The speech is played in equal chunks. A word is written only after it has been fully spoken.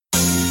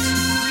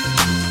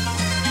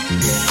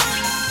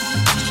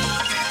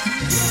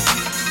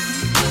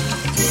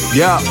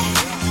Yeah,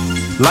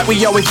 like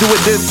we always do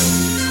with this.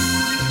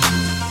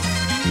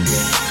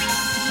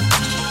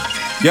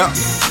 Yeah.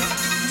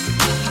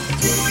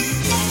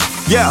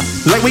 Yeah,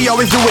 like we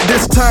always do it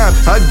this time.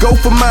 I go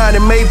for mine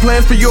and made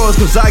plans for yours,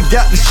 cause I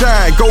got to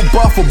shine. Go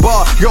bar for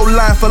bar, go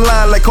line for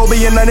line, like Kobe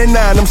in 99.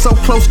 I'm so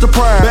close to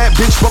prime. Bad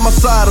bitch by my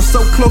side, I'm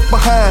so close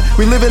behind.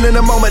 We living in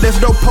a moment,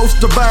 there's no post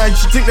to bind. You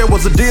should think there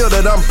was a deal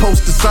that I'm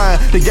supposed to sign.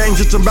 The game's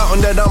just a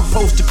mountain that I'm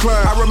supposed to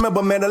climb. I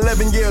remember, man,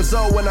 11 years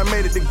old when I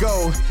made it to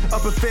go.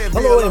 Up in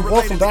Fayetteville. Hello and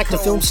welcome back to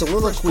Film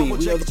Soliloquy.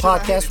 We are the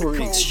podcast where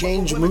we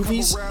exchange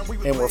movies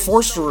and we're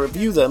forced to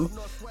review them.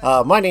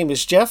 My name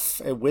is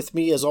Jeff, and with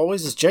me, as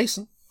always, is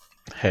Jason.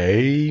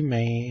 Hey,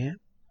 man.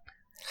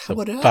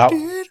 What up,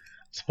 dude?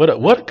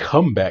 What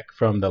comeback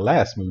from the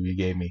last movie you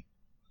gave me?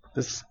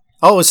 Is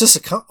this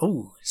is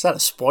that a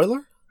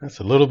spoiler? That's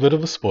a little bit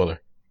of a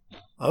spoiler.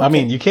 Okay. I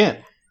mean, you can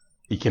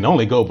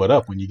only go but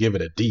up when you give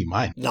it a D-.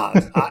 Nah,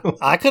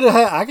 I could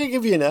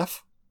give you an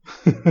F.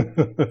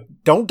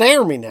 Don't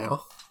dare me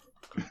now.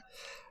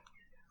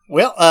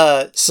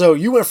 Well, so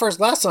you went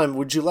first last time.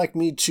 Would you like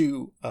me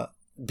to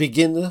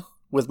begin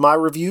with my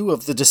review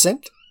of The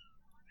Descent?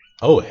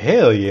 Oh,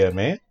 hell yeah,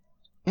 man.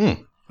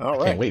 All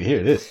right. I can't wait to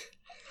hear this.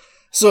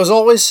 So, as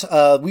always,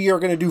 we are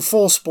going to do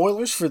full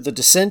spoilers for The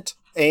Descent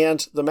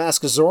and The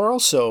Mask of Zorro.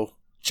 So,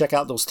 check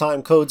out those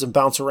time codes and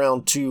bounce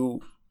around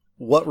to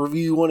what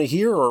review you want to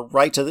hear or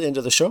right to the end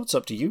of the show. It's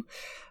up to you.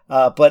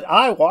 But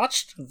I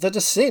watched The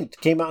Descent.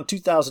 Came out in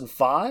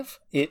 2005.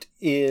 It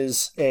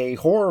is a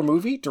horror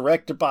movie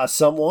directed by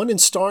someone and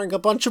starring a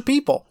bunch of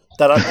people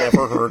that I've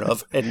never heard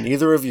of, and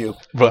neither of you.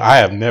 But I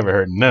have never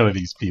heard none of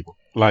these people.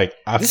 Like,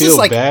 I feel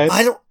bad.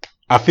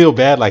 I feel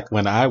bad, like,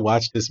 when I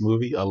watched this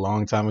movie a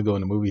long time ago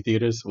in the movie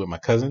theaters with my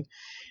cousin,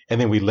 and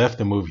then we left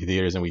the movie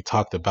theaters and we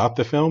talked about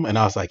the film, and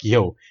I was like,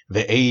 yo,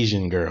 the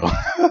Asian girl.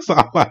 That's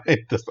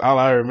all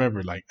I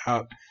remember. Like,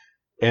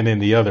 and then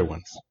the other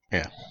ones.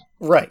 Yeah.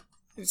 Right.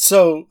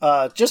 So,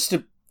 just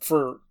to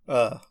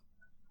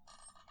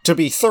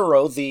be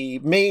thorough, the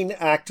main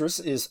actress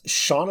is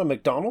Shauna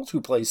McDonald, who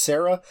plays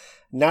Sarah,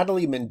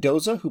 Natalie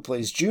Mendoza, who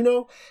plays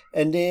Juno,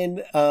 and then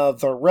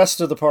the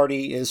rest of the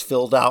party is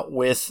filled out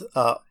with,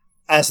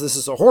 as this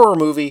is a horror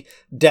movie,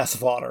 death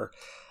fodder.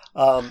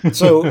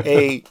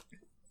 The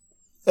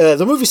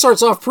movie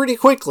starts off pretty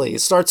quickly.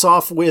 It starts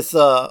off with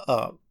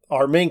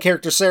our main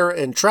character, Sarah,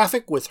 in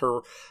traffic with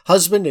her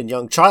husband and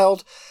young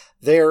child.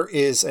 There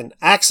is an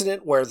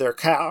accident where their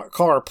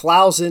car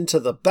plows into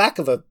the back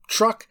of a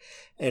truck,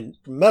 and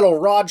metal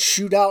rods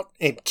shoot out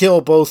and kill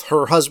both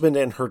her husband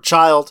and her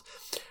child.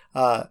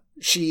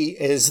 She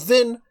is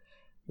then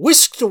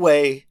whisked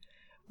away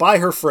by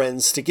her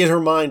friends to get her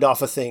mind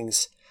off of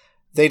things.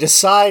 They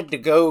decide to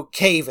go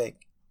caving.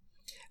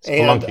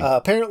 And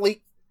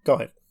apparently... Go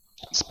ahead.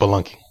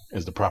 Spelunking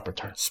is the proper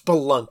term.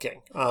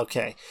 Spelunking.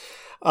 Okay.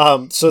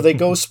 So they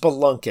go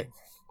spelunking.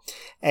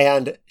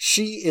 And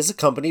she is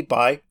accompanied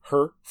by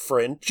her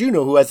friend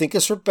Juno, who I think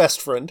is her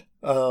best friend,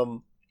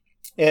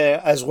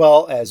 as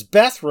well as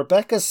Beth,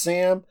 Rebecca,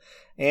 Sam,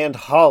 and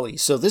Holly.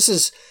 So this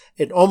is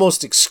an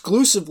almost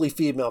exclusively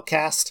female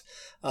cast,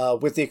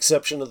 with the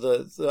exception of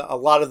a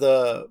lot of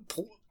the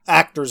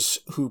actors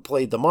who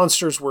played the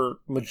monsters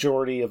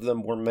majority of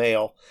them were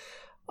male.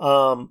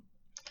 I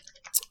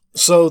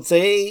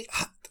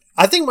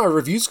think my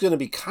review's going to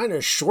be kind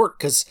of short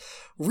because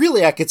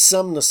really I could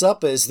sum this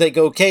up as they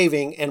go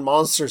caving and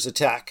monsters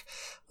attack.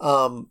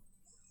 And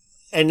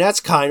that's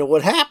kind of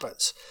what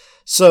happens.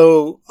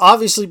 So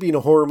obviously being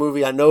a horror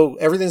movie, I know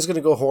everything's going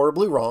to go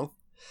horribly wrong,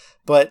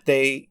 but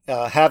they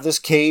have this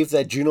cave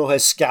that Juno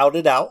has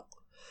scouted out,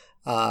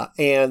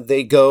 and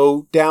they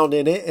go down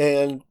in it,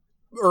 and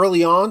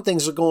early on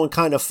things are going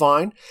kind of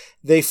fine.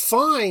 They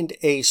find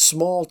a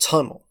small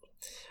tunnel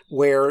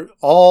where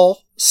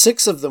all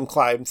 6 of them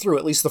climb through.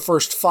 At least the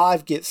first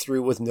 5 get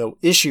through with no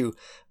issue.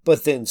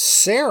 But then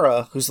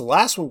Sarah, who's the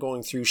last one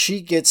going through,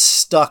 she gets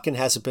stuck and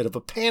has a bit of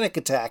a panic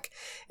attack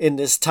in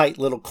this tight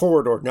little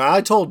corridor. Now,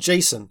 I told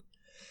Jason,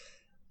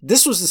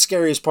 this was the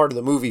scariest part of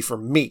the movie for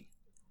me.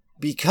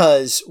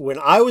 Because when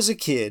I was a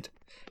kid,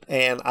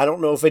 and I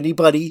don't know if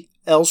anybody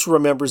else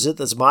remembers it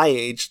that's my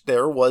age,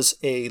 there was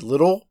a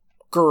little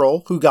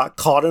girl who got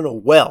caught in a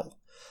well.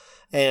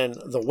 And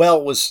the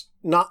well was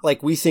not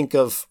like we think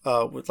of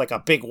with like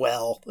a big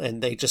well,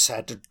 and they just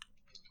had to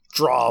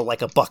draw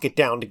like a bucket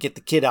down to get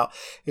the kid out.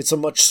 It's a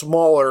much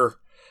smaller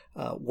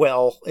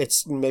well.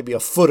 It's maybe a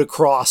foot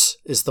across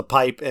is the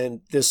pipe,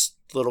 and this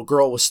little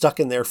girl was stuck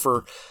in there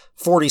for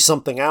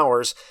 40-something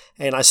hours,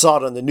 and I saw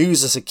it on the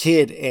news as a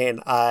kid,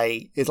 and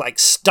it like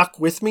stuck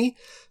with me.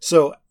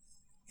 So,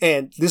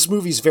 and this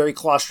movie's very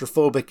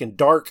claustrophobic and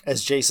dark,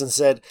 as Jason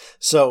said,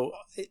 so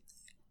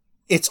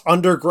it's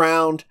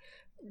underground.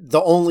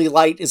 The only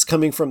light is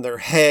coming from their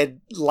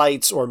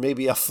headlights or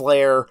maybe a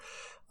flare.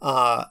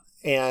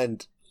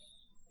 And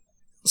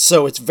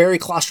so it's a very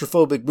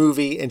claustrophobic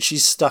movie, and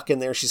she's stuck in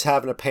there. She's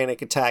having a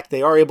panic attack.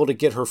 They are able to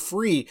get her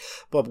free,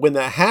 but when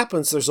that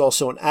happens, there's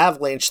also an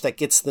avalanche that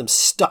gets them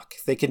stuck.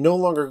 They can no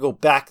longer go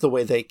back the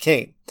way they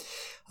came.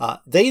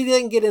 They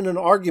then get in an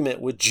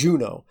argument with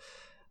Juno.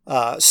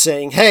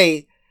 saying,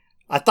 hey,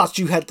 I thought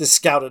you had this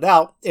scouted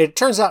out. It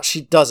turns out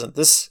she doesn't.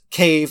 This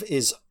cave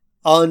is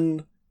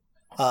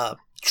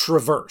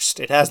traversed.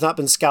 It has not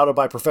been scouted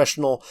by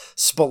professional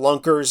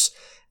spelunkers.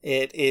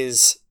 It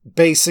is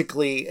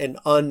basically an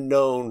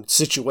unknown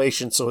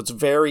situation, so it's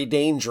very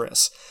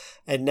dangerous.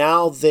 And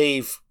now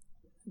they've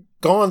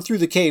gone through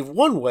the cave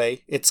one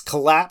way, it's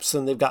collapsed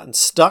and they've gotten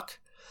stuck,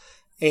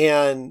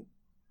 and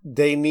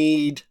they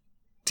need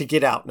to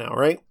get out now,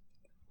 right?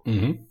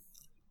 Mm-hmm.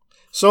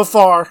 So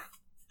far,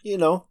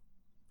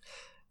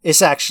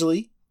 it's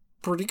actually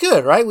pretty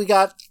good, right? We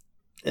got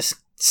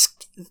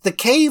the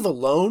cave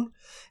alone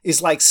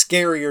is like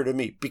scarier to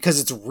me because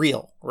it's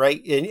real,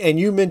 right? And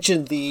you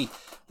mentioned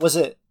was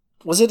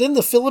it in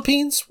the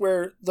Philippines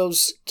where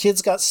those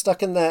kids got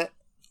stuck in that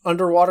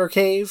underwater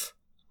cave?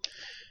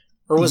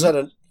 Or was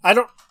that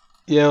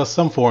Yeah, it was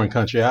some foreign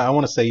country. I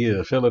want to say either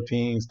the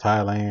Philippines,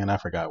 Thailand, I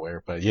forgot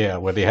where. But yeah,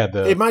 where they had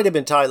It might have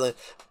been Thailand.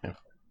 Yeah.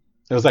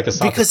 It was like a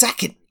soccer. Because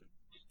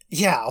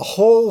a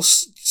whole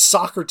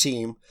soccer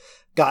team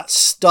got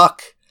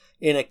stuck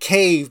in a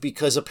cave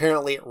because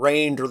apparently it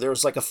rained or there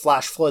was like a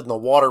flash flood and the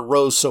water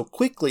rose so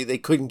quickly they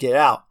couldn't get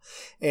out.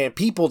 And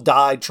people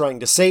died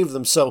trying to save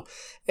them. So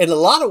in a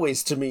lot of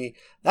ways, to me,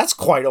 that's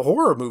quite a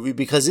horror movie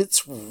because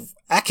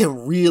that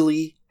can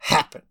really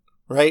happen,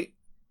 right?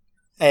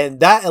 And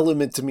that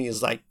element to me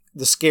is like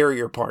the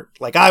scarier part.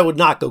 Like, I would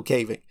not go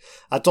caving.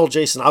 I told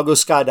Jason, I'll go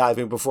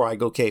skydiving before I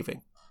go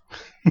caving.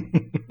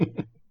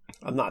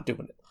 I'm not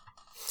doing it.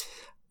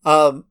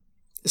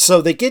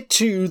 So they get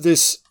to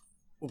this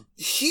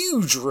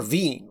huge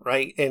ravine,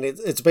 right? And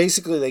it's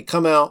basically they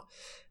come out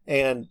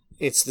and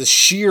it's the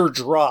sheer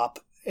drop.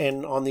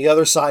 And on the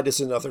other side is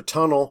another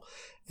tunnel.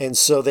 And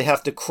so they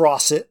have to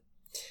cross it.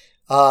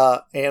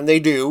 And they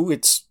do.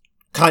 It's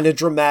kind of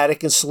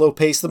dramatic and slow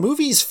paced. The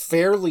movie is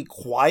fairly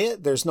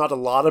quiet. There's not a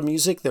lot of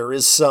music. There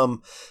is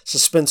some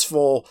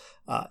suspenseful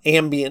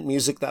ambient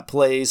music that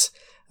plays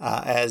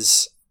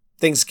as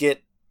things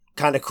get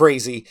kind of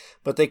crazy.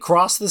 But they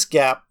cross this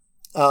gap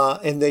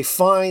and they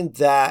find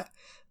that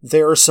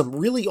there are some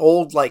really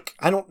old, like,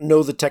 I don't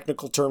know the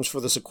technical terms for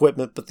this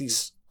equipment, but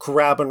these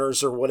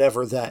carabiners or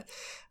whatever that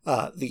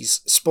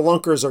these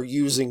spelunkers are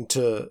using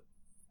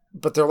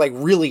but they're like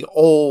really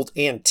old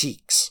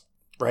antiques.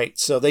 Right.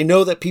 So they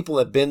know that people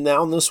have been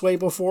down this way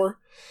before.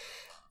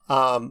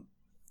 And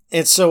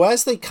so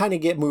as they kind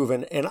of get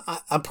moving, and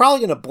I'm probably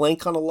going to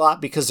blank on a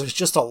lot because there's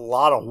just a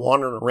lot of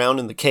wandering around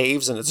in the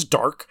caves and it's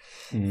dark.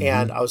 Mm-hmm.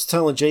 And I was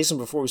telling Jason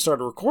before we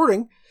started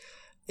recording,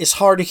 it's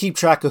hard to keep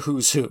track of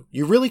who's who.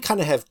 You really kind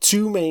of have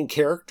two main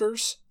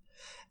characters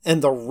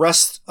and the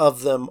rest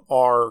of them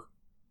are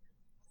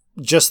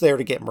just there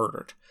to get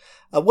murdered.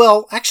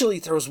 Well, actually,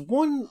 there was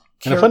one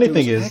character. And the funny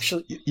thing is,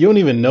 you don't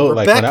even know,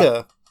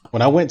 Rebecca.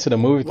 When I went to the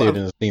movie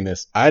theater and seen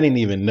this, I didn't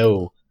even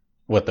know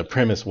what the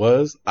premise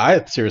was.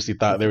 I seriously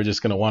thought they were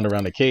just going to wander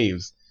around the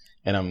caves.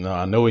 And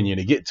I know when you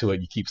to get to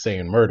it, you keep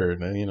saying murder.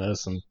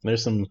 And,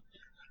 there's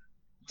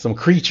some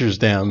creatures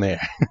down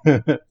there.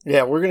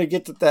 Yeah, we're going to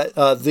get to that.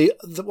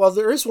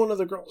 There is one of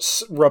the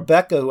girls,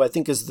 Rebecca, who I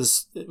think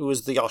is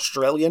the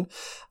Australian.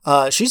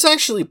 She's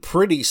actually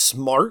pretty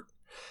smart.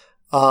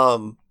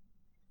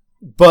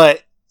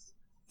 But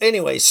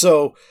anyway,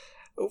 so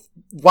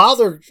while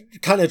they're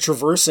kind of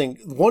traversing,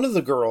 one of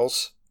the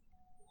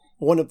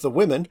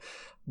women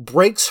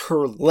breaks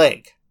her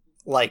leg,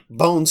 like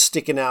bones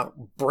sticking out,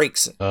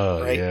 breaks it.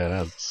 Oh, right? Yeah,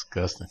 that's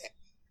disgusting.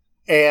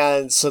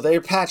 And so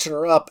they're patching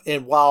her up.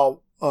 And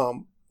while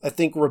I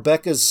think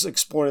Rebecca's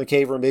exploring the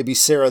cave, or maybe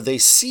Sarah, they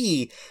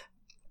see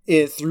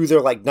it through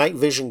their like night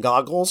vision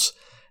goggles,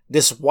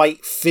 this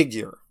white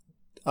figure.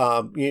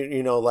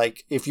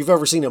 Like if you've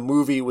ever seen a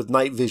movie with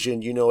night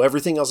vision,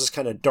 everything else is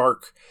kind of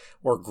dark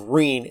or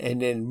green,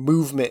 and then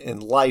movement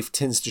and life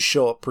tends to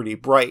show up pretty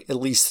bright, at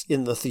least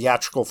in the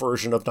theatrical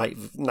version of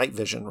night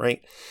vision,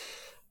 right?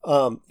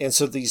 And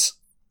so these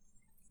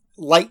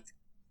light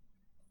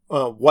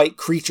white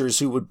creatures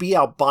who would be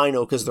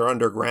albino because they're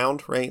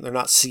underground, right? They're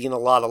not seeing a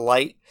lot of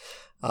light,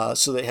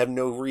 so they have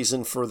no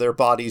reason for their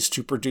bodies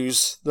to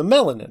produce the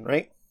melanin,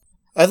 right?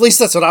 At least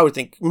that's what I would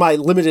think.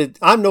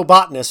 I'm no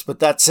botanist, but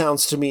that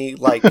sounds to me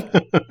like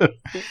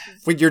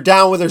when you're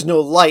down where there's no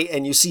light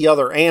and you see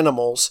other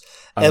animals,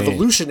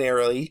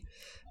 evolutionarily,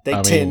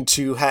 they tend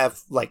to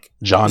have like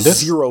jaundice?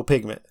 Zero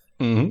pigment.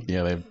 Mm-hmm.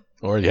 Yeah, they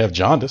already have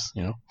jaundice,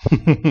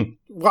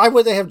 Why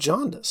would they have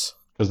jaundice?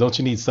 Because don't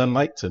you need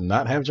sunlight to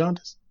not have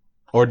jaundice?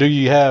 Or do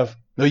you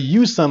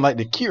use sunlight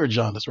to cure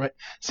jaundice, right?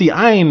 See,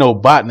 I ain't no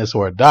botanist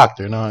or a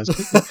doctor. No,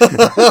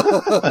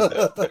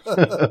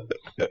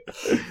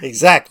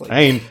 exactly.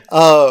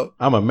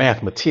 I'm a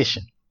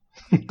mathematician.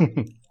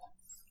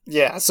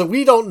 Yeah, so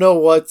we don't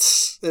know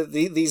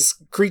these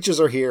creatures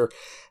are here.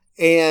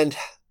 And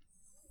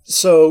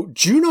so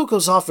Juno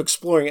goes off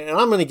exploring, and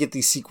I'm going to get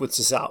these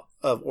sequences out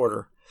of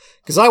order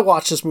because I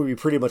watched this movie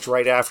pretty much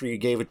right after you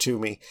gave it to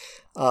me.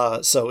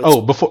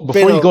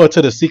 Before you go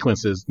into the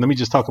sequences, let me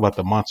just talk about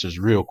the monsters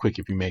real quick,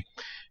 if you may.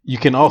 You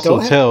can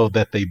also tell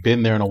that they've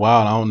been there in a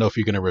while. I don't know if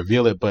you're going to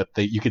reveal it, but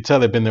you can tell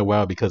they've been there a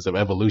while because of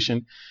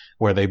evolution,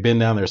 where they've been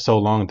down there so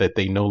long that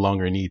they no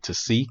longer need to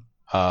see.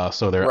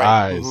 So their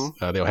eyes,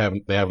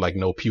 they have like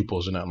no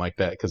pupils or nothing like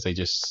that because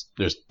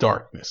there's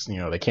darkness.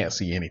 They can't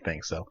see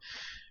anything. So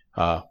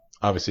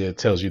obviously it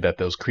tells you that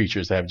those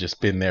creatures have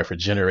just been there for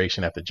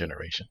generation after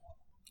generation.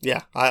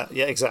 Yeah,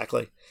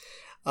 exactly.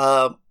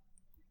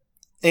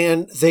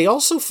 And they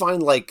also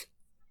find like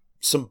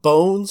some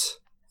bones.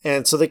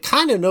 And so they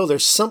kind of know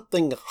there's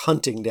something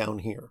hunting down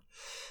here.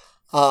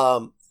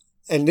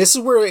 And this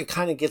is where it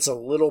kind of gets a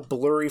little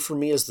blurry for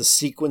me as the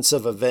sequence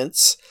of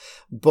events.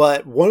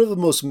 But one of the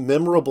most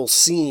memorable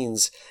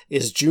scenes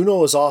is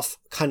Juno is off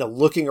kind of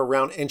looking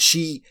around and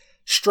she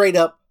straight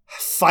up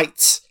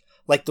fights.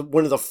 Like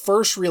one of the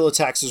first real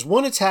attacks. There's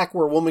one attack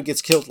where a woman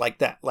gets killed like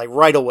that, like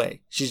right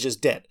away. She's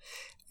just dead.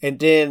 And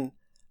then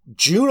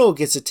Juno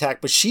gets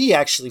attacked, but she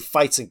actually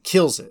fights and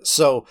kills it.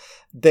 So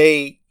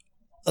they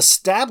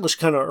established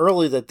kind of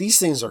early that these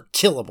things are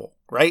killable,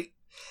 right?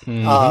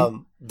 Mm-hmm.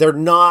 They're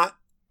not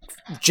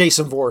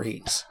Jason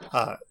Voorhees.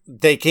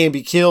 They can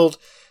be killed.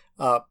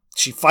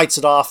 She fights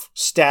it off,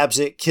 stabs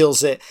it,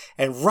 kills it,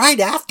 and right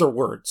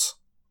afterwards,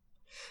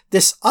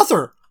 this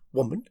other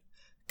woman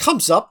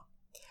comes up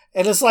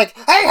and is like,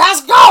 "Hey,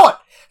 how's it going?"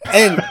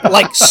 And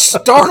like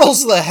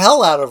startles the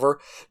hell out of her.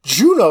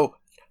 Juno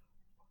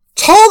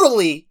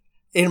totally,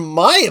 in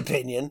my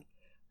opinion,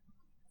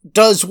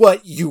 does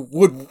what you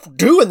would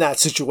do in that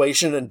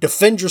situation and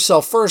defend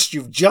yourself first.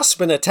 You've just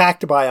been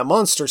attacked by a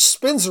monster,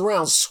 spins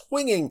around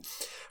swinging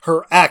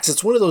her axe.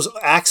 It's one of those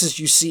axes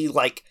you see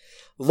like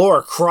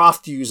Lara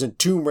Croft use in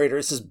Tomb Raider.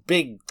 It's this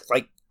big,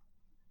 like,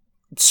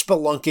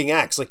 spelunking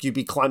axe, like you'd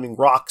be climbing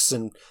rocks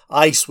and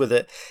ice with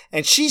it.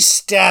 And she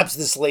stabs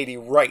this lady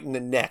right in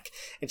the neck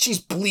and she's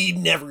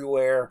bleeding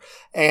everywhere.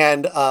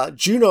 And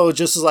Juno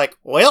just is like,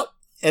 well,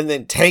 and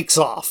then takes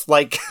off.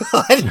 Like,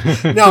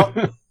 now,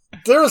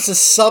 there was a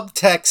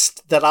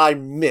subtext that I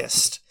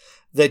missed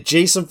that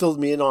Jason filled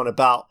me in on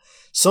about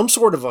some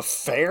sort of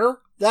affair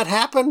that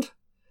happened.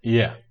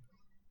 Yeah.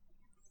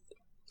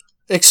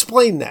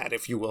 Explain that,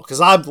 if you will,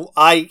 because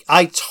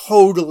I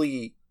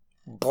totally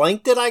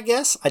blanked it, I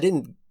guess. I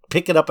didn't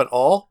pick it up at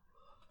all.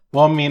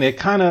 Well, I mean, it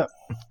kind of,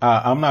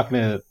 I'm not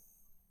going to,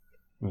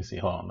 let me see,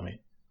 hold on, let me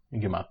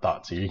get my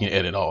thoughts here. You can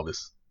edit all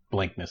this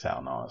blankness out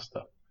and all that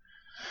stuff.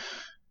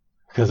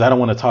 Because I don't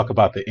want to talk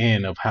about the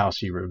end of how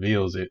she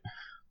reveals it.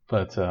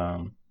 But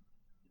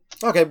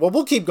okay, well,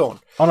 we'll keep going.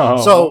 Oh no,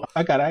 so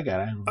I got it.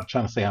 I'm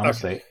trying to say how I'm gonna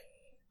say it.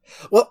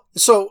 Well,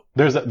 so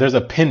there's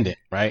a pendant,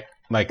 right?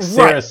 Like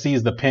Sarah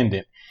sees the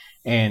pendant,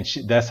 and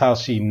that's how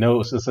she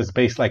knows. This is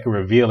basically like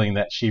revealing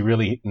that she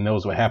really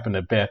knows what happened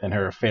to Beth and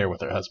her affair with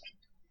her husband,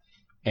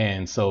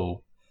 and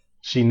so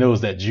she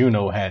knows that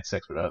Juno had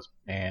sex with her husband,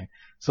 and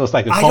so it's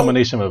like a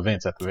culmination of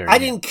events at the very end. I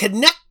didn't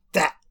connect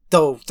that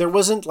though. There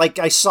wasn't like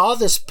I saw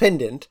this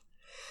pendant.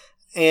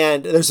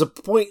 And there's a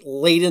point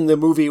late in the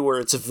movie where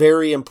it's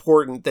very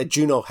important that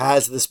Juno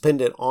has this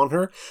pendant on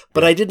her,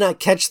 but I did not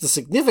catch the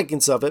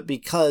significance of it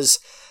because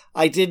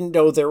I didn't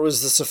know there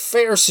was this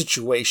affair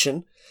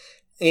situation,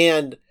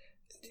 and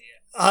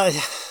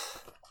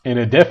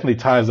it definitely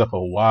ties up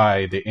of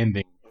why the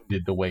ending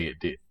did the way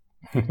it did.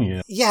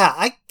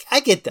 Yeah, I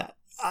get that.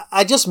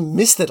 I just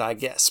missed it, I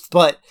guess.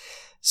 But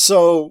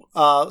so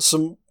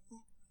some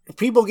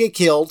people get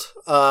killed.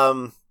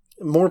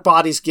 More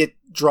bodies get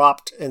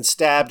dropped and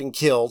stabbed and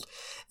killed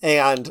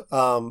and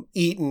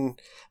eaten.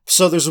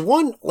 So there's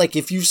one, like,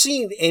 if you've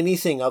seen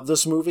anything of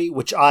this movie,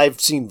 which I've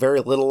seen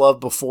very little of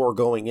before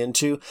going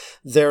into,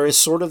 there is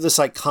sort of this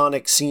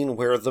iconic scene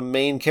where the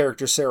main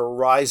character, Sarah,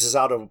 rises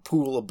out of a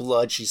pool of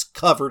blood. She's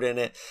covered in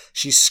it.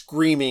 She's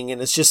screaming,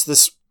 and it's just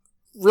this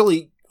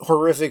really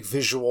horrific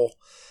visual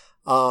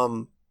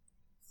of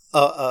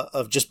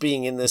just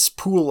being in this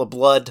pool of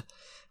blood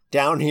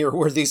down here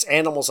where these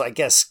animals, I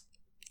guess,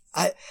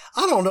 I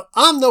don't know.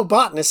 I'm no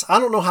botanist. I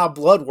don't know how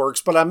blood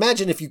works, but I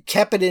imagine if you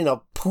kept it in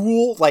a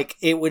pool, like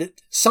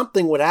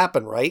something would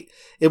happen, right?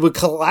 It would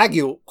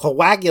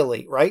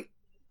coagulate, right?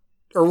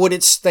 Or would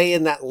it stay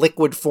in that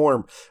liquid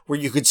form where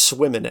you could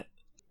swim in it?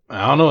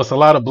 I don't know. It's a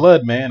lot of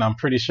blood, man. I'm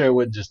pretty sure it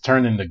would just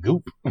turn into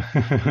goop.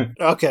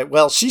 Okay.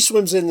 Well, she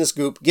swims in this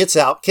goop, gets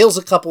out, kills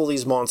a couple of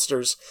these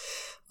monsters,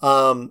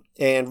 and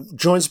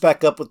joins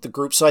back up with the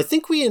group. So I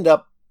think we end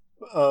up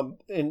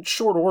in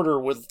short order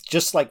with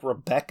just like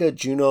Rebecca,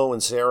 Juno,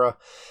 and Sarah.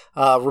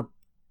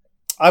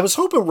 I was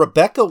hoping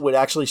Rebecca would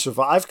actually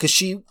survive because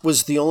she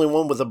was the only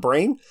one with a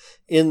brain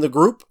in the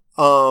group.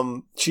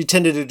 She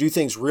tended to do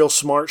things real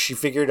smart. She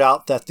figured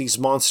out that these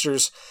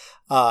monsters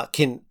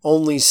can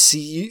only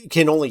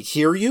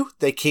hear you.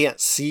 They can't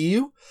see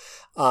you.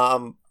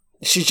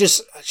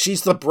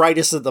 She's the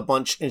brightest of the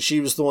bunch, and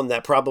she was the one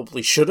that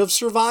probably should have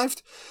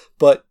survived,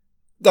 but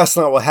that's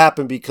not what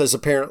happened because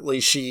apparently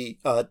she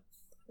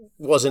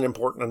wasn't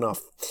important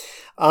enough.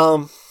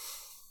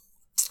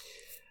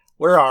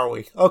 Where are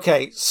we?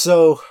 Okay,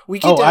 so we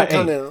get down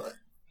kind of.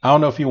 I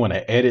don't know if you want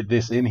to edit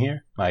this in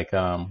here. Like,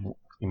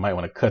 you might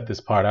want to cut this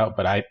part out,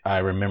 but I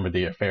remember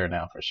the affair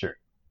now for sure.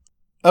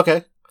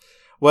 Okay.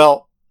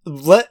 Well,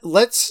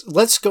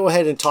 let's go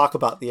ahead and talk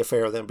about the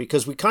affair then,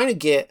 because we kind of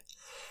get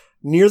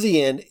near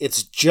the end.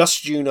 It's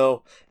just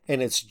Juno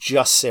and it's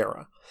just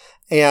Sarah,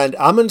 and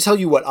I'm going to tell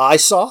you what I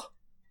saw,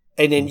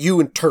 and then you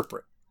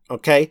interpret.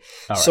 Okay,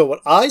 so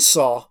what I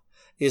saw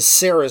is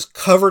Sarah's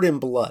covered in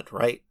blood,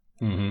 right?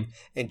 Mm-hmm.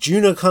 And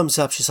Juno comes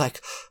up. She's like,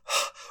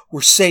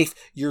 "We're safe.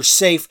 You're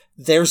safe.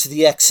 There's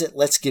the exit.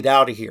 Let's get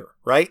out of here."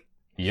 Right?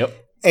 Yep.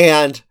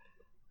 And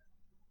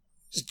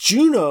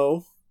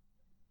Juno,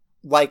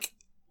 like,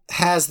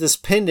 has this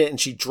pendant and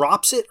she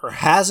drops it or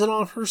has it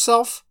on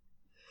herself.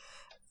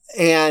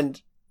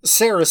 And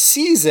Sarah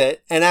sees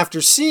it, and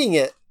after seeing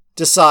it,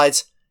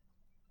 decides,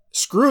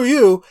 screw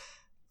you.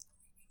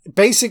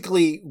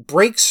 Basically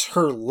breaks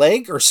her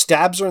leg or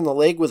stabs her in the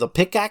leg with a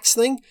pickaxe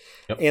thing.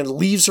 Yep. And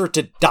leaves her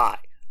to die.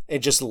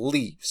 And just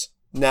leaves.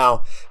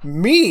 Now,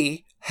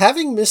 me,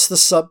 having missed the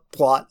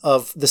subplot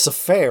of this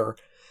affair,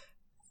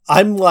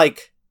 I'm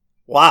like,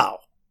 wow.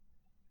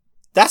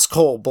 That's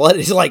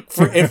cold-blooded. Like,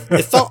 it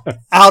felt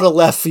out of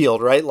left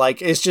field, right?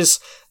 Like, it's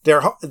just,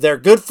 they're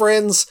good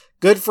friends,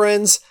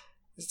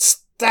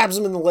 stabs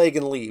him in the leg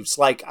and leaves.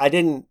 Like, it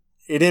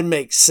didn't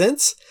make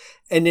sense.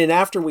 And then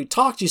after we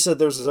talked, you said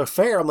there's an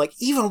affair. I'm like,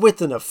 even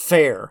with an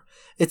affair,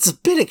 it's a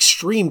bit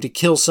extreme to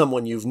kill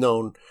someone you've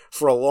known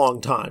for a long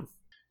time.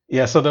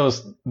 Yeah, so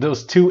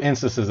those two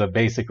instances of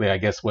basically, I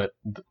guess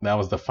that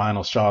was the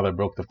final straw that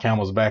broke the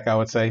camel's back, I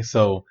would say.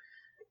 So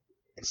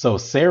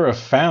Sarah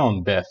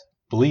found Beth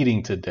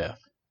bleeding to death.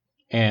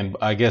 And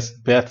I guess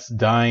Beth's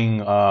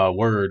dying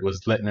word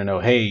was letting her know,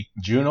 hey,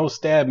 Juno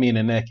stabbed me in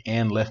the neck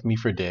and left me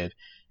for dead.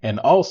 And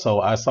also,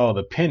 I saw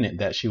the pendant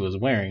that she was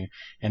wearing,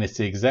 and it's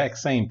the exact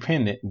same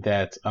pendant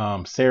that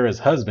Sarah's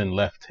husband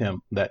left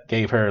him, that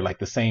gave her like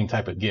the same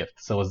type of gift.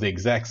 So it's the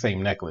exact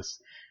same necklace.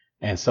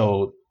 And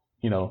so,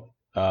 the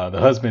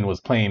husband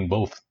was playing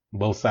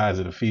both sides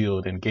of the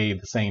field and gave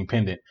the same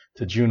pendant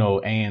to Juno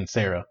and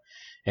Sarah.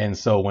 And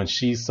so when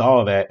she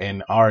saw that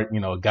and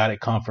got it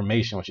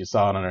confirmation when she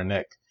saw it on her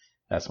neck,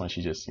 that's when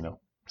she just,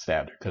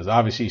 stabbed her. Because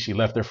obviously she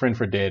left her friend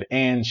for dead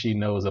and she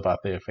knows about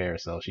the affair,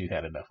 so she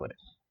had enough with it.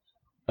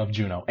 Of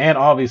Juno. And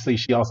obviously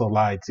she also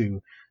lied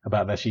too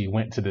about that she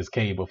went to this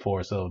cave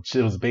before, so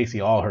it was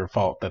basically all her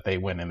fault that they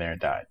went in there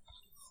and died.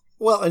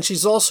 Well, and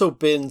she's also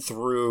been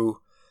through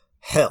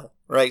hell,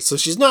 right? So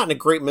she's not in a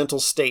great mental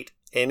state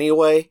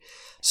anyway.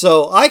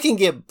 So I can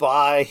get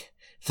by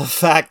the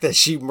fact that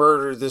she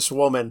murdered this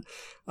woman.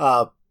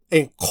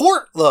 In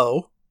court,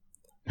 though,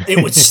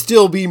 it would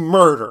still be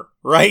murder,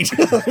 right?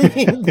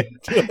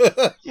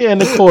 Yeah, in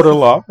the court of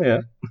law,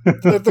 yeah.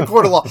 The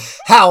court of law.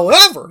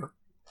 However,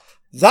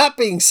 that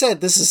being said,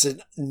 this has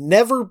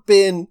never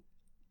been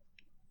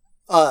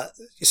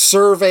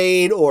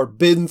surveyed or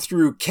been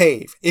through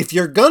cave. If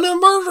you're gonna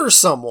murder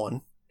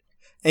someone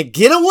and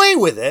get away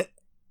with it,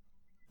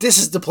 this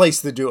is the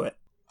place to do it,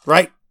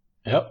 right?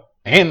 Yep.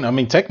 And I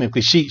mean,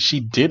 technically,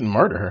 she didn't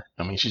murder her.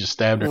 I mean, she just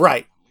stabbed her,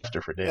 right? Left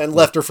her for dead, and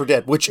left her for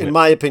dead, which, in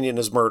my opinion,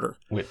 is murder.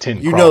 With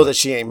 10, you know that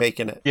she ain't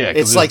making it. Yeah,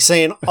 it's like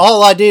saying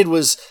all I did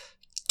was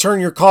turn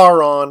your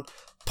car on,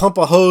 pump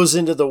a hose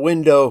into the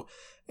window,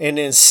 and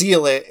then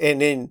seal it, and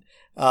then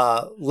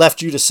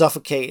left you to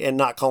suffocate, and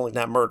not calling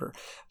that murder.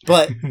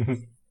 But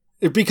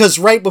because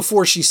right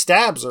before she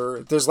stabs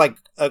her, there's like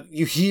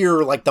you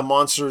hear like the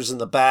monsters in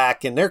the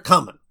back, and they're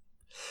coming.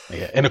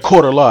 Yeah, in a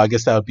court of law, I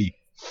guess that would be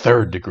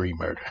third-degree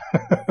murder.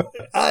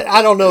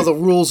 I don't know the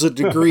rules of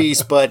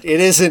degrees, but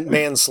it isn't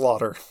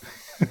manslaughter.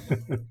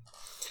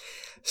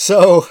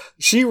 So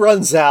she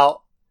runs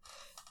out.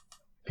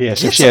 Yeah,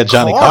 so she had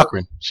Johnny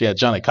Cochran. She had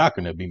Johnny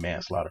Cochran, it'd be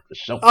manslaughter for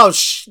sure. Oh,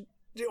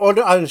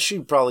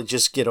 she'd probably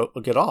just get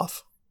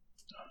off.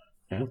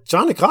 Yeah.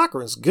 Johnny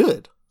Cochran's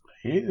good.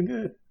 He's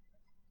good.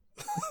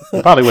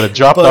 He probably would have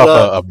dropped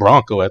off a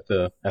Bronco at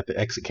the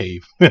exit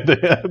cave.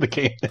 the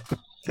cave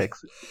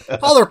exit.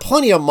 Oh, there are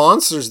plenty of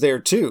monsters there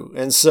too,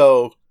 and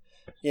so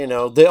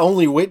the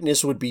only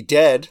witness would be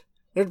dead.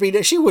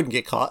 She wouldn't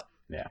get caught.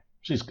 Yeah,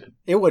 she's good.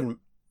 It wouldn't.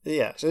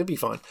 Yeah, so it'd be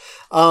fine.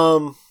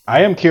 I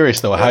am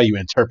curious though how you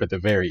interpret the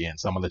very end,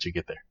 so I'm gonna let you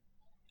get there.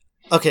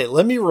 Okay,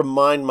 let me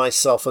remind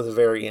myself of the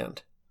very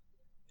end.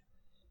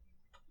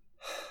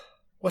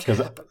 What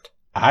happened?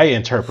 I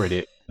interpret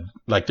it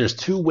like there's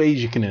two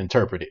ways you can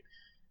interpret it.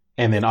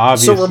 And then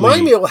obviously... So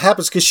remind me of what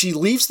happens, because she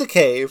leaves the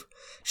cave,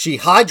 she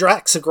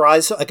hijacks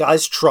a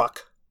guy's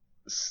truck.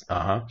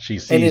 Uh-huh. She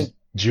sees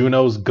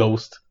Juno's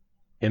ghost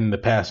in the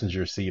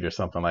passenger seat or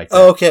something like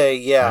that. Okay,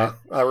 yeah.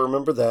 Right? I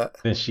remember that.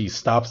 Then she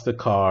stops the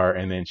car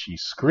and then she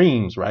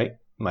screams, right?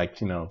 Like,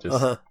 just...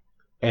 Uh-huh.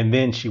 And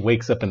then she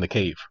wakes up in the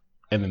cave.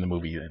 And then the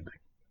movie ending.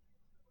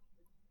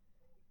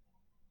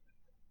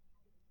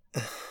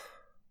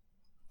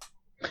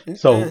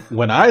 So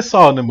when I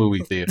saw in the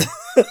movie theater,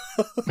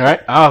 right,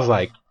 I was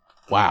like,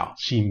 wow,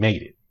 she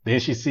made it. Then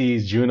she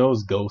sees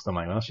Juno's ghost. I'm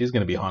like, well, she's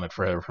going to be haunted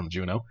forever from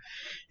Juno.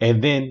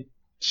 And then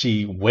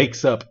she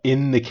wakes up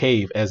in the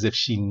cave as if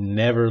she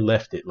never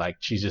left it. Like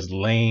she's just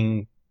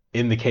laying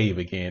in the cave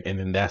again. And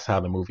then that's how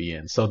the movie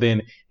ends. So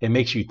then it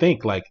makes you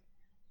think like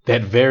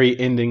that very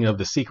ending of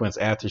the sequence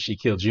after she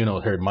killed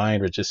Juno, her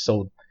mind was just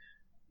so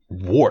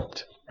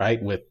warped,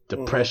 right? With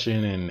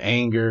depression and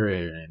anger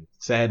and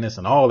sadness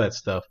and all that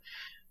stuff,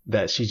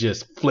 that she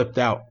just flipped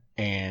out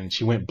and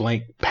she went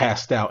blank,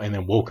 passed out, and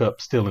then woke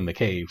up still in the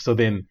cave. So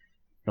then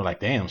you're like,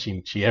 damn,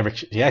 she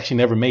actually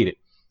never made it.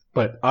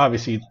 But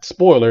obviously,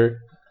 spoiler,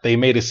 they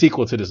made a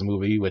sequel to this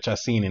movie, which I've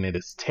seen, and it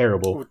is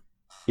terrible.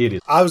 It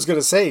is. I was going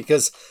to say,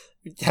 because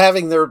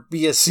having there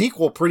be a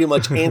sequel pretty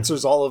much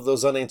answers all of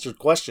those unanswered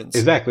questions.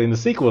 Exactly. And the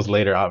sequel is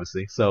later,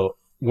 obviously. So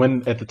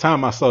at the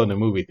time I saw it in the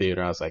movie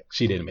theater, I was like,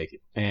 she didn't make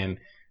it. And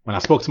when I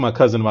spoke to my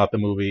cousin about the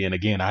movie, and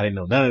again, I didn't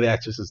know none of the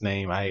actress's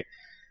name.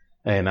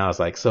 And I was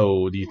like,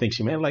 so do you think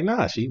she made it? Like,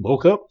 nah, she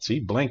woke up, she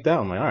blanked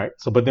out. I'm like, all right.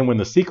 So, but then when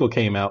the sequel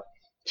came out,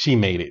 she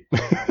made it.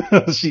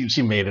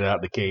 she made it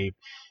out the cave,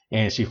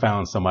 and she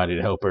found somebody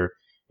to help her.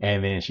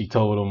 And then she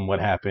told them what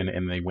happened,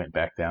 and they went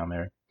back down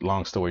there.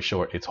 Long story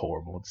short, it's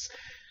horrible.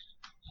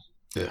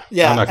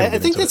 I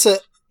think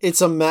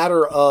it's a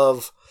matter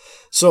of,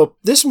 so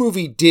this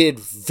movie did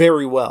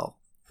very well.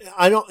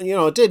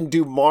 It didn't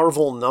do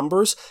Marvel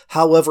numbers.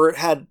 However, it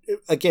had,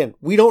 again,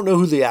 we don't know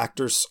who the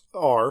actors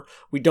are.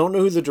 We don't know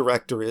who the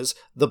director is.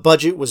 The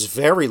budget was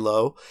very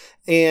low,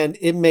 and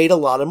it made a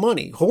lot of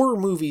money. Horror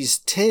movies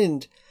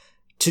tend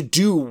to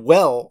do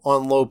well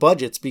on low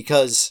budgets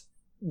because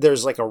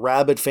there's like a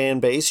rabid fan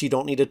base. You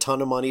don't need a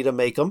ton of money to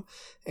make them.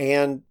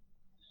 And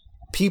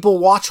people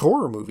watch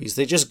horror movies.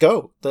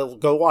 They'll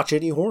go watch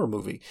any horror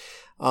movie.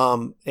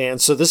 And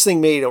so this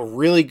thing made a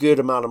really good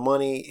amount of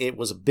money. It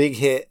was a big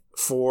hit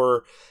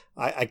for,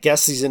 I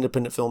guess, these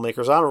independent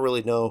filmmakers. I don't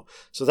really know.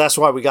 So that's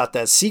why we got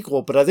that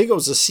sequel. But I think it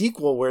was a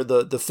sequel where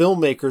the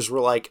filmmakers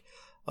were like,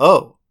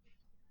 oh,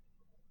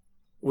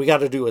 we got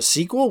to do a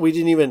sequel?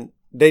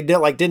 They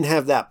didn't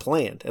have that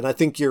planned. And I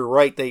think you're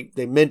right.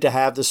 They meant to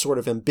have this sort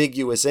of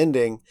ambiguous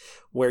ending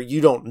where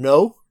you don't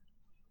know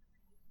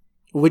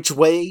which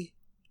way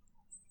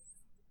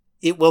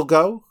it will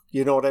go.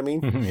 You know what I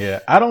mean? Yeah.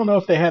 I don't know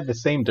if they had the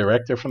same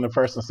director from the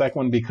first and second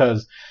one,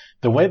 because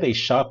the way they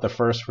shot the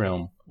first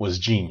film was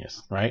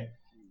genius, right?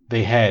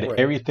 They had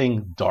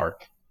everything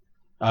dark.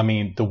 I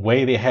mean, the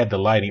way they had the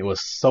lighting, it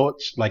was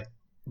such, like,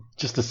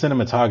 just the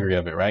cinematography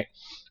of it, right?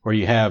 Where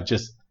you have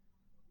just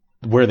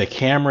where the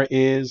camera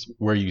is,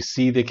 where you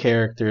see the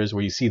characters,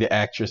 where you see the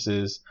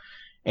actresses,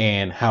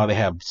 and how they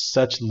have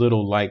such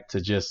little light to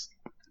just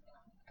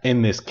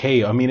in this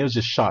cave. I mean, it was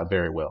just shot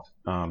very well.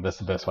 That's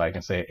the best way I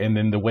can say it. And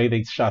then the way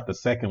they shot the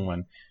second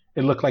one,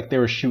 it looked like they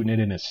were shooting it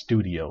in a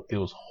studio. It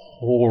was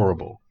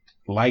horrible.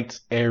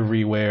 Lights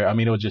everywhere. I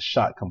mean, it was just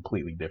shot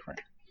completely different.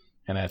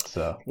 And that's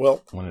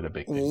one of the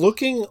big things.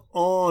 Looking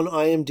on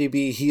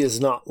IMDb, he is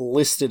not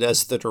listed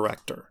as the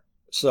director.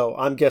 So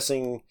I'm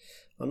guessing,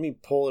 let me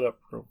pull it up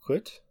real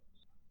quick.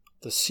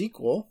 The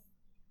sequel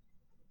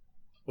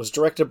was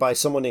directed by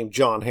someone named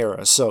John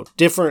Harris. So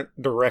different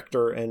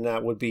director, and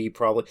that would be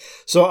probably.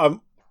 So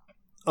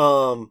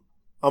I'm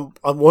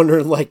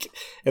wondering, like,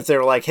 if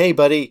they're like, hey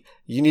buddy,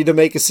 you need to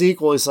make a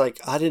sequel. He's like,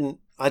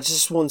 it's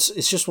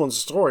just one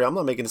story. I'm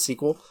not making a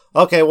sequel.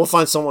 Okay, we'll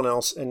find someone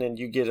else, and then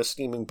you get a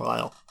steaming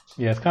pile.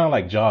 Yeah, it's kind of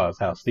like Jaws,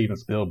 how Steven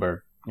Spielberg,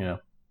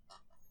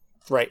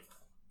 Right.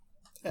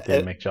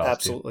 Didn't make Jaws.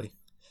 Absolutely. Too.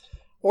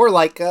 Or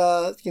like,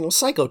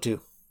 Psycho 2.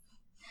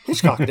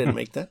 Hitchcock didn't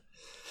make that.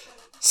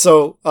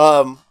 So,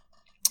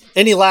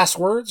 any last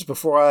words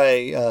before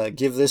I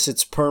give this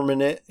its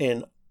permanent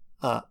and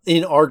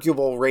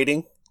inarguable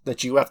rating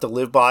that you have to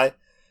live by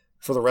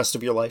for the rest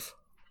of your life?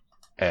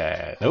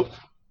 Nope.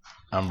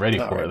 I'm ready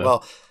for it,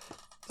 though.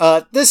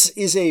 Well, this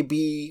is a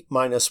B-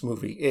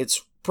 movie.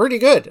 It's pretty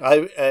good.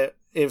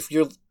 If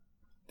you're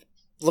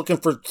looking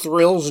for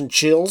thrills and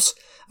chills,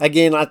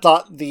 again, I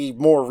thought the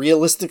more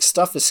realistic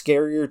stuff is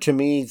scarier to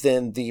me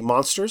than the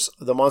monsters.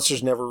 The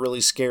monsters never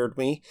really scared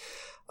me.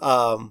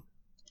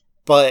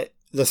 But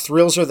the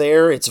thrills are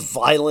there. It's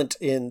violent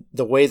in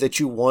the way that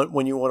you want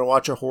when you want to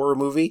watch a horror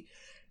movie.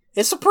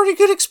 It's a pretty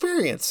good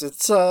experience.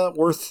 It's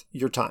worth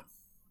your time.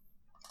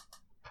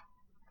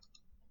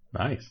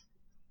 Nice.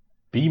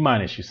 B-,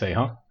 you say,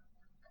 huh?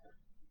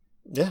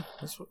 Yeah,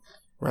 that's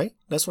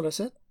what I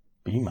said.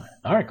 B-.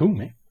 All right, cool,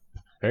 man.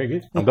 Very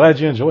good. I'm glad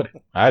you enjoyed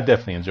it. I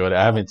definitely enjoyed it.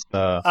 I haven't.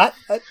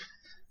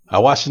 I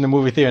watched it in the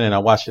movie theater, and then I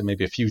watched it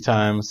maybe a few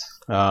times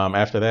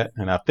after that.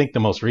 And I think the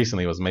most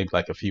recently was maybe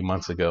like a few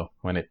months ago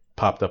when it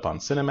popped up on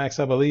Cinemax,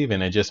 I believe.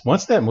 And it just,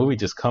 once that movie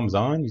just comes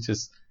on, you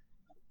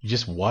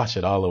just watch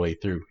it all the way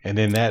through. And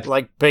then that,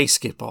 like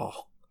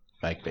basketball.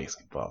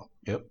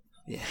 Yep.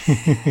 Yeah.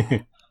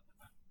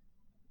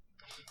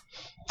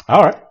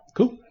 All right,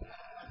 cool.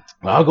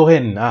 Well, I'll go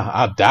ahead and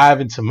I'll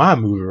dive into my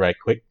movie right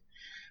quick.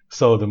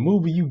 So the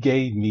movie you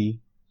gave me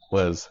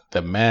was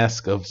The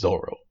Mask of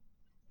Zorro.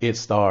 It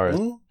stars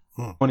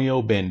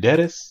Antonio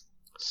Banderas,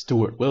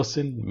 Stuart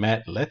Wilson,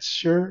 Matt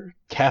Letcher,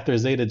 Catherine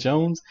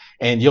Zeta-Jones,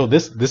 and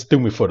this threw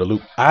me for the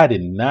loop. I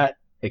did not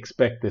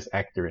expect this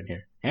actor in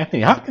here,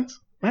 Anthony Hopkins.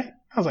 Right?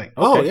 I was like,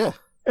 okay.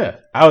 Yeah.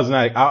 I was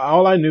like,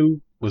 all I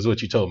knew was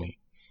what you told me.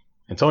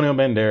 Antonio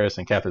Banderas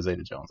and Catherine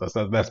Zeta-Jones.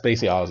 That's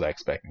basically all I was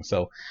expecting.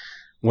 So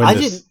when I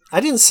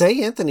didn't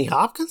say Anthony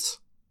Hopkins.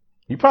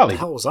 You probably. What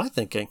the hell was I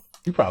thinking?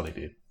 You probably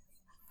did.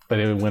 but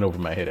it went over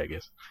my head, I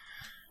guess.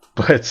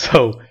 But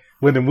so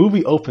when the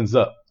movie opens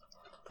up,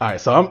 all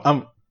right. So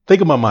I'm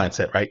thinking my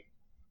mindset, right?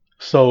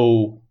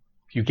 So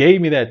you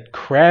gave me that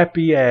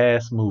crappy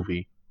ass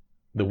movie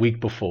the week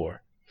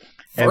before,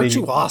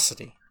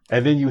 Virtuosity,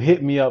 and then you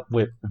hit me up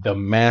with The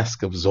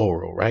Mask of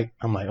Zorro, right?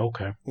 I'm like,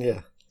 okay.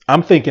 Yeah.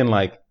 I'm thinking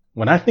like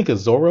when I think of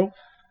Zorro,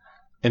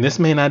 and this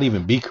may not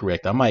even be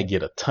correct. I might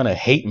get a ton of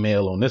hate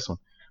mail on this one.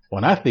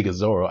 When I think of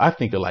Zorro, I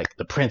think of like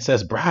the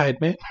Princess Bride,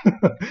 man.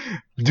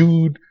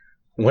 Dude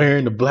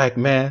wearing the black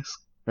mask,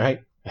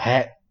 right?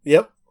 Hat.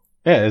 Yep.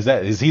 Yeah,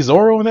 is he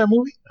Zorro in that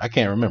movie? I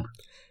can't remember.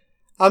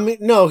 I mean,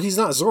 no, he's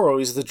not Zorro.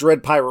 He's the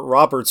Dread Pirate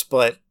Roberts,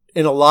 but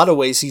in a lot of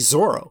ways, he's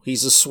Zorro.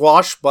 He's a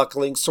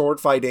swashbuckling,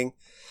 sword-fighting.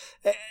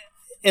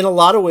 In a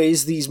lot of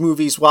ways, these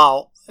movies,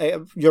 while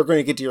you're going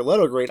to get to your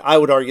Leto grade, I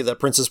would argue that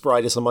Princess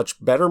Bride is a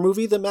much better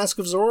movie than Mask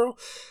of Zorro.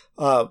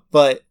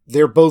 But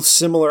they're both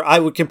similar. I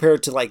would compare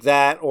it to like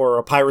that or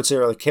a Pirates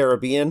of the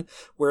Caribbean,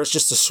 where it's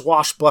just a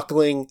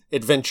swashbuckling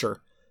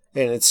adventure,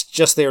 and it's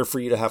just there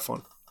for you to have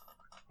fun.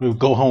 We'll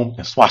go home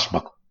and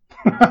swashbuckle.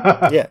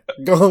 Yeah,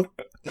 go home.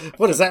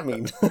 What does that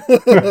mean?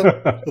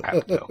 I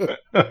don't know.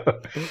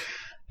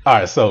 All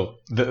right, so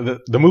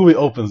the movie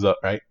opens up,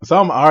 right? So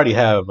I already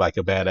have like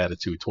a bad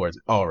attitude towards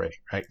it already,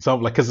 right? So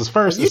I'm like, because it's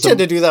first. You tend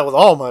to do that with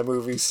all my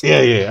movies.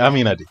 Yeah. I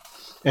mean, I do.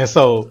 And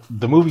so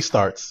the movie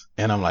starts,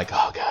 and I'm like,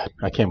 oh god,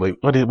 I can't believe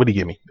what did he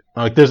give me?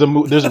 Like, there's a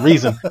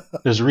reason.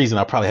 There's a reason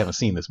I probably haven't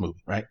seen this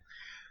movie, right?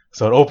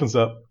 So it opens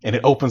up, and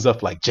it opens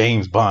up like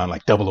James Bond,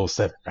 like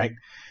 007, right?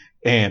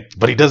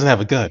 But he doesn't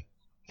have a gun.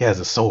 He has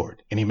a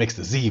sword, and he makes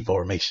the Z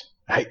formation.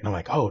 Right? And I'm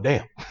like, oh,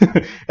 damn.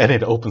 And then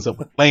it opens up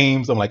with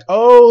flames. I'm like,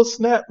 oh,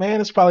 snap,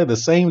 man. It's probably the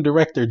same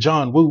director,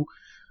 John Woo,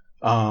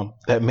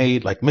 that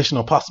made like Mission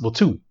Impossible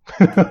 2.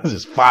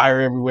 Just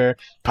fire everywhere.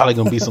 Probably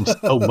going to be some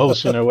slow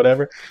motion or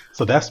whatever.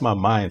 So that's my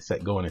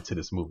mindset going into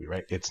this movie,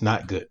 right? It's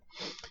not good.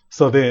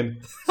 So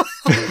then.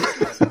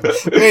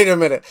 Wait a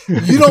minute.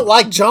 You don't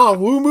like John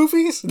Woo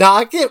movies? Now,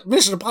 I get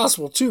Mission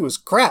Impossible 2 is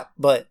crap,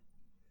 but.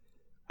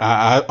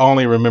 I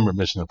only remember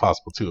Mission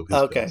Impossible 2 of his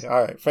Okay, films.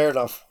 all right. Fair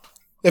enough.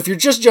 If you're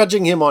just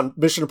judging him on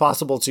Mission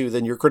Impossible 2,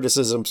 then your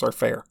criticisms are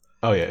fair.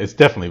 Oh, yeah. It's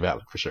definitely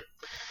valid for sure.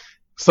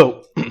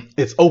 So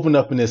it's opened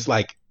up in this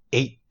like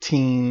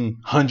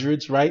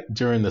 1800s, right?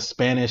 During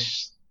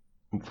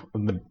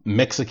the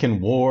Mexican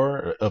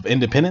War of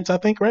Independence, I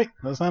think, right?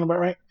 That sound about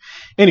right?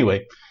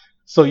 Anyway,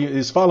 so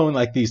it's following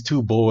like these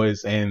two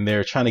boys, and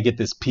they're trying to get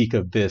this peek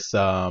of this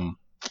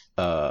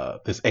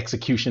this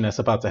execution that's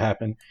about to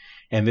happen.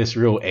 And this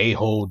real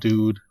a-hole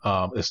dude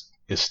is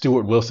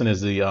Stuart Wilson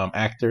is the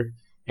actor.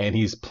 And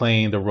he's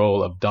playing the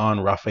role of Don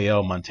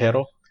Rafael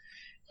Montero.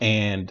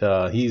 And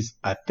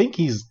I think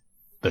he's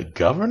the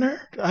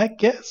governor, I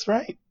guess,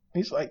 right?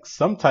 He's like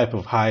some type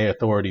of high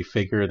authority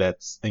figure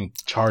that's in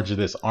charge of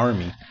this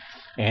army.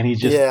 And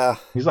he's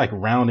like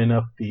rounding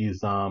up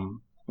these,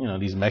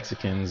 these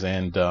Mexicans.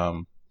 And,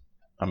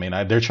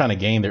 they're trying to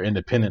gain their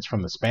independence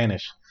from the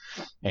Spanish.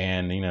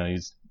 And,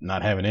 he's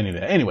not having any of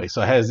that. Anyway,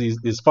 so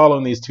he's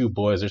following these two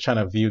boys. They're trying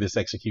to view this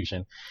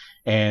execution.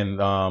 And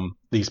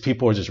these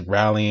people are just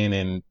rallying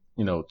and,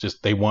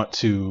 just they want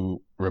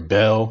to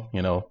rebel.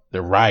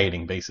 They're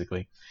rioting,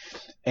 basically.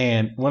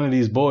 And one of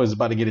these boys is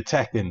about to get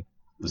attacked, and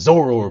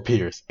Zorro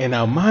appears. And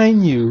now,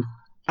 mind you,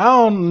 I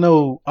don't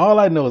know. All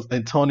I know is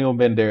Antonio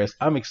Banderas.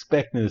 I'm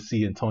expecting to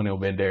see Antonio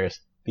Banderas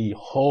the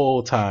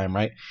whole time,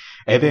 right?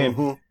 And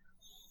then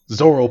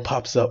Zorro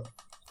pops up,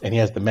 and he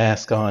has the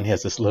mask on. He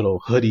has this little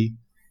hoodie,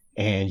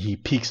 and he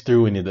peeks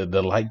through, and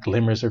the light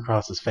glimmers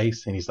across his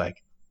face, and he's like,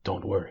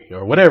 "Don't worry,"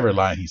 or whatever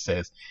line he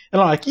says.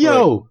 And I'm like,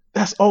 yo,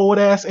 that's old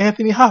ass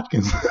Anthony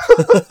Hopkins.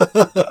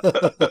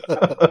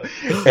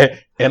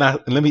 and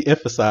let me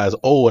emphasize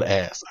old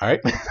ass. All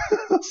right.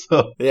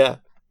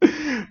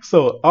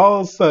 So all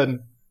of a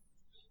sudden,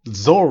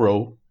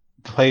 Zorro,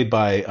 played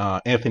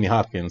by Anthony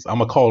Hopkins, I'm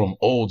going to call him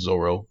old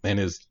Zorro, and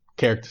his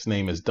character's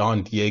name is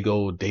Don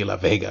Diego de la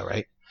Vega,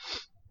 right?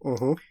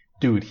 Mm-hmm.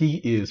 Dude, he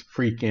is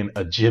freaking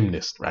a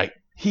gymnast, right?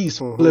 He's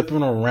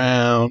flipping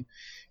around.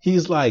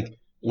 He's like,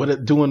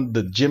 doing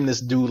the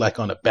gymnast do like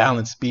on a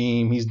balance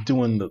beam. He's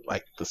doing the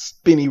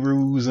spinny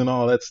roos and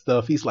all that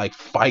stuff. He's like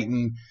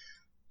fighting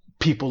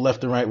people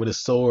left and right with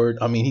his sword.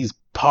 I mean, he's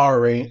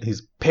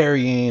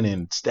parrying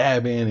and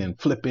stabbing and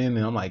flipping.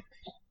 And I'm like,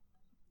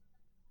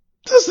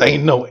 this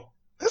ain't no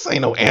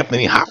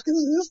Anthony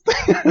Hopkins.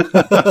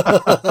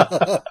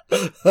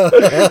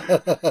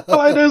 I'm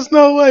like, there's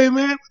no way,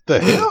 man. What the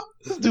hell?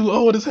 This dude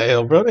old as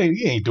hell, bro.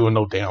 He ain't doing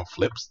no damn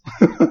flips.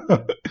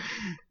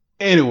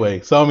 Anyway,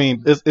 so I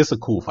mean, it's a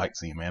cool fight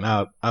scene, man.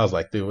 I was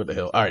like, dude, what the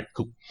hell? All right,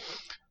 cool.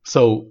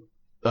 So,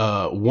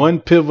 one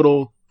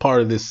pivotal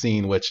part of this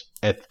scene, which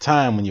at the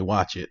time when you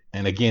watch it,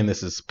 and again,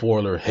 this is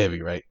spoiler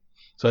heavy, right?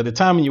 So at the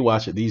time when you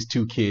watch it, these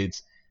two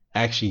kids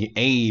actually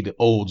aid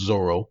old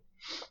Zorro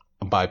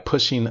by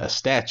pushing a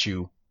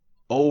statue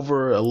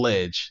over a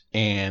ledge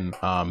and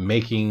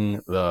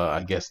making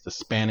the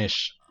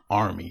Spanish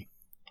army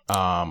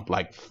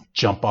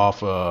jump off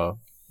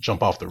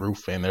the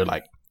roof, and they're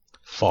like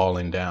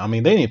falling down. I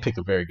mean, they didn't pick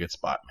a very good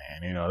spot,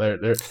 man. You know,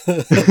 they're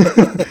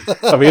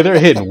I mean, they're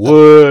hitting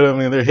wood. I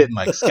mean, they're hitting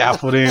like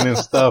scaffolding and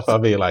stuff. I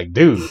mean, like,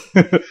 dude,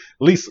 at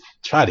least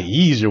try to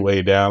ease your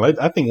way down.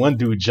 I think one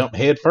dude jumped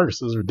head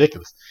first. It was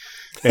ridiculous.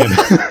 And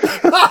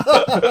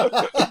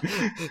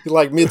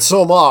like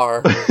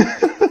Midsommar.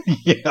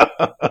 Yeah.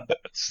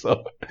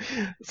 So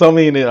I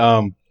mean,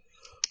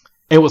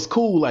 it was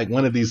cool. Like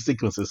one of these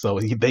sequences. So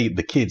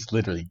the kids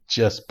literally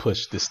just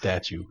pushed the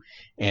statue,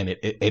 and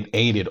it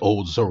aided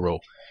old Zorro.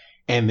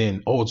 And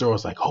then old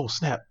Zorro's like, oh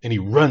snap, and he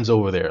runs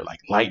over there like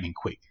lightning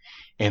quick.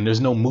 And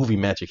there's no movie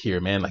magic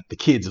here, man. Like the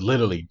kids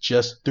literally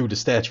just threw the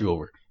statue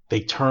over. They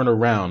turn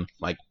around,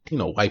 like, you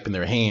know, wiping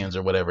their hands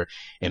or whatever,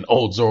 and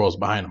old Zorro's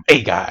behind them.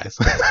 Hey guys.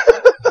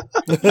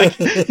 Like,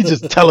 he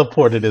just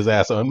teleported his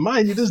ass on.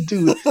 Mind you, this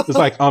dude is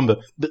like on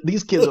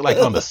these kids are like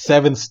on the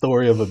 7th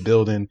story of a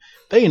building.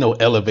 They ain't no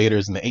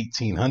elevators in the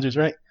 1800s,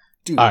 right?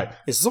 Dude, all right,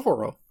 it's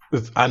Zorro.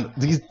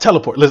 These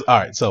teleport. Listen, all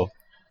right, so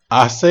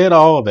I said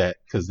all that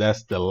because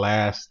that's the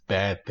last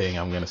bad thing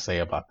I'm gonna say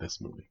about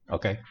this movie,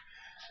 okay?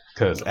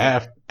 Because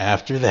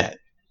after that,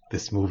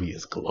 this movie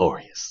is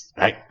glorious,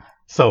 right?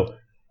 So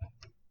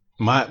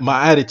my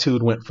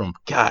attitude went from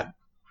God,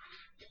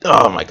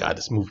 oh my God,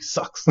 this movie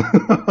sucks,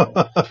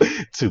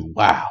 to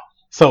wow.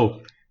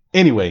 So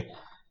anyway,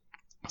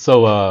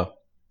 so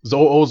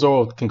old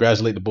Zorro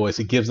congratulate the boys.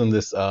 He gives them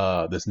this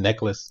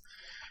necklace,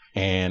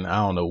 and I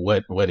don't know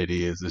what it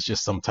is. It's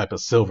just some type of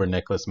silver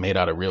necklace made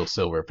out of real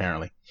silver,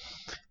 apparently.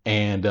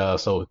 And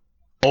so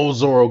old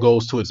Zorro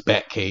goes to its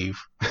bat cave.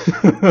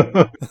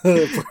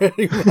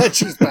 Pretty much,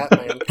 he's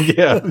Batman.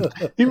 Yeah,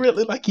 he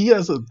really he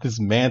has this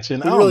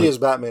mansion. He really is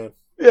Batman.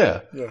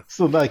 Yeah.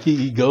 So like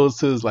he goes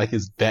to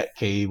his bat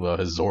cave or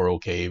his Zorro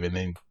cave, and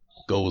then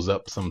goes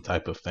up some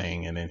type of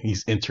thing, and then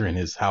he's entering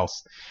his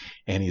house,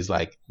 and he's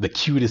like the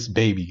cutest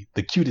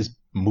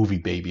movie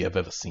baby I've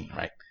ever seen,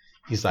 right?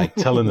 He's like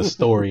telling the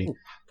story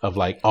of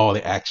like all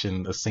the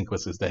action, the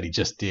sequences that he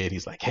just did.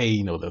 He's like, hey,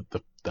 you know, the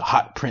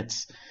hot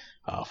prince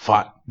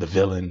fought the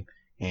villain,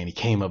 and he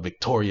came up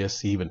victorious.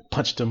 He even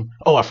punched him.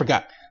 Oh, I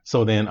forgot.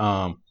 So then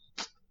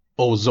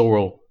old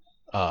Zorro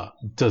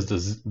does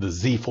the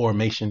Z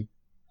formation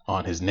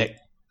on his neck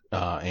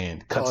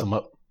and cuts him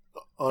up.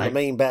 On right? The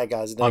main bad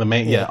guy's neck.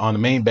 On the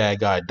main bad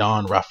guy,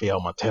 Don Rafael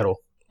Montero.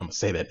 I'm gonna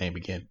say that name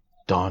again.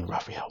 Don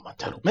Rafael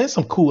Montero. Man,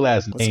 some cool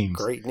ass names.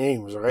 Some great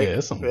names, right? Yeah,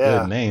 there's some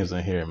good names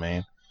in here,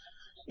 man.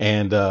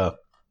 And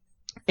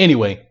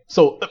anyway,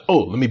 so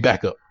let me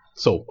back up.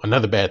 So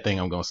another bad thing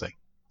I'm gonna say.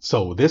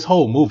 So this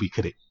whole movie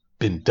could have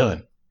been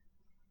done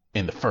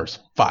in the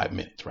first 5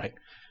 minutes, right?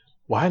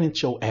 Why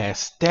didn't your ass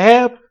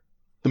stab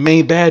the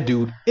main bad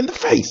dude in the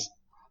face?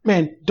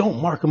 Man,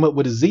 don't mark him up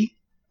with a Z.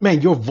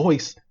 Man, your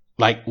voice,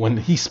 like when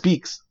he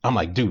speaks, I'm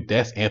like, dude,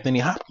 that's Anthony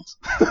Hopkins.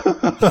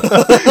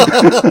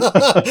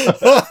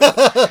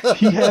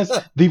 He has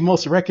the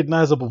most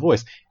recognizable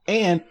voice.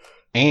 And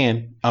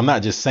I'm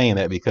not just saying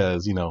that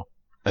because, you know,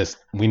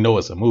 we know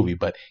it's a movie,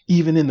 but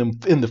even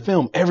in the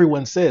film,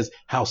 everyone says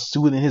how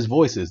soothing his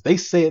voice is. They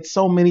say it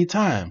so many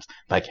times.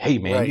 Like, hey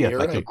man, you have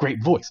like a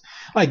great voice.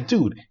 Like,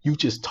 dude, you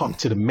just talked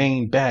to the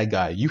main bad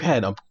guy. You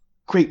had a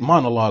great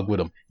monologue with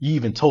him. You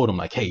even told him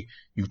like, hey,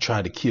 you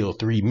tried to kill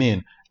 3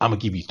 men. I'm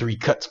gonna give you 3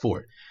 cuts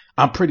for it.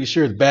 I'm pretty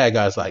sure the bad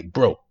guy's like,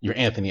 bro, you're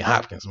Anthony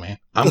Hopkins, man.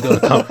 I'm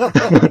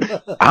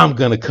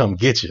gonna come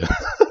get you.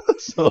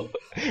 So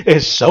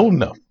it's show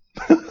enough.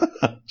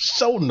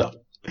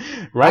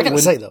 Right? I gotta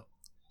say though,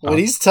 when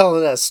he's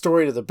telling that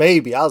story to the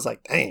baby, I was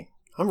like, dang,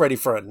 I'm ready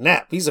for a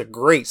nap. He's a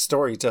great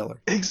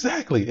storyteller.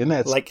 Exactly. And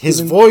that's like his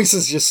voice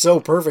is just so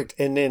perfect.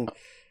 And then,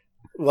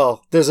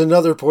 well, there's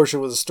another portion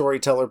with a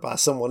storyteller by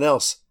someone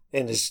else,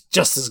 and it's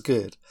just as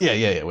good.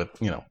 Yeah. With,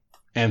 you know,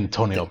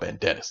 Antonio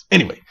Banderas.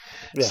 Anyway,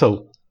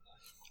 so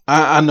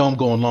I know I'm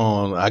going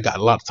long. I got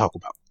a lot to talk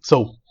about.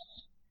 So,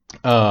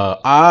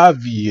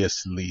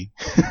 obviously,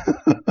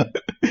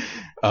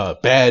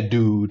 bad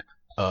dude,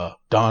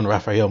 Don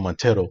Rafael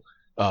Montero,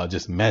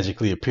 just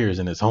magically appears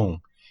in his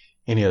home.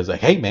 And he was like,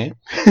 hey, man.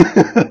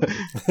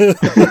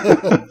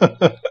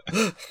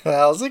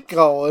 How's it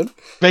going?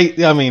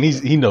 I mean,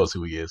 he knows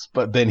who he is.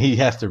 But then he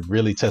has to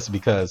really test it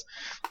because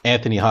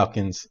Anthony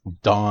Hopkins,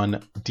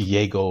 Don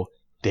Diego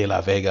de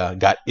la Vega,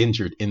 got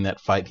injured in that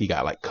fight. He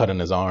got like cut on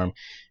his arm.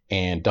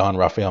 And Don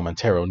Rafael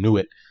Montero knew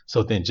it.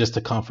 So then just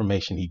a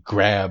confirmation, he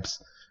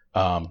grabs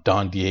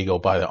Don Diego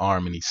by the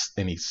arm and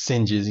he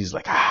singes. He's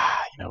like,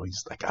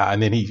 he's like,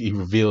 and then he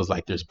reveals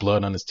like there's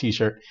blood on his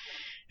t-shirt.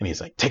 And he's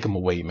like, take him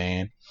away,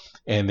 man.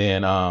 And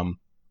then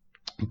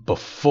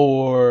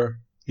before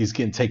he's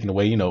getting taken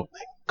away, you know,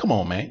 come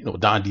on, man. You know,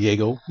 Don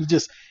Diego, he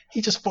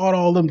just fought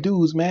all them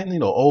dudes, man. You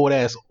know, old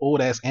ass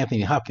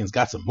Anthony Hopkins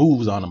got some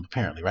moves on him,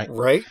 apparently, right?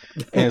 Right.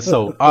 And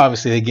so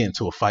obviously they get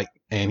into a fight,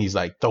 and he's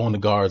like throwing the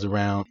guards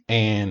around.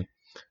 And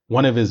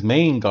one of his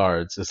main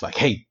guards is like,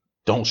 hey,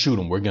 don't shoot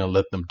him. We're gonna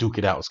let them duke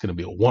it out. It's gonna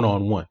be a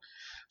 1-on-1.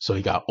 So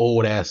he got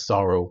old ass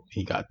Zorro.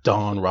 He got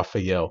Don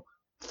Rafael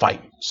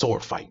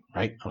sword fight,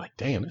 right? I'm like,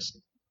 damn,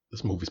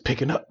 this movie's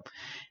picking up.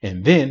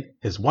 And then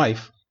his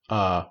wife,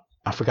 I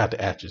forgot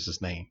the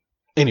actress's name.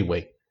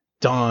 Anyway,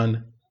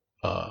 Dawn,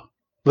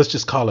 let's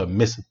just call her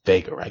Miss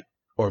Vega, right?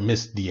 Or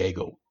Miss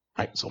Diego,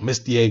 right? So Miss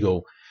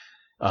Diego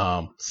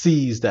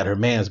sees that her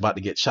man's about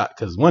to get shot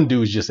because one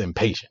dude's just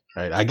impatient,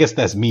 right? I guess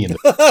that's me in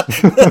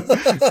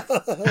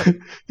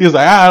the he was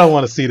like, I don't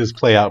want to see this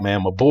play out,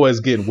 man. My boy's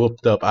getting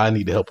whooped up. I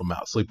need to help him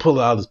out. So he pulls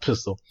out his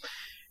pistol,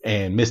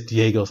 and Miss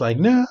Diego's like,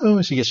 no,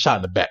 and she gets shot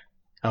in the back.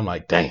 I'm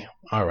like, damn,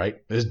 all right,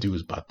 this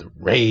dude's about to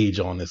rage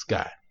on this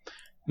guy.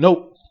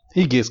 Nope,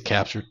 he gets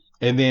captured.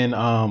 And then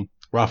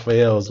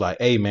Raphael's like,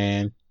 hey,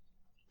 man,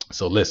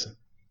 so listen,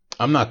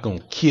 I'm not going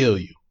to kill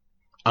you.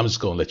 I'm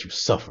just going to let you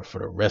suffer for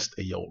the rest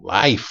of your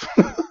life.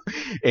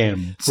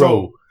 And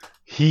bro,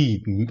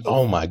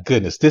 oh my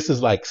goodness, this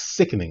is like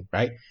sickening,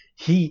 right?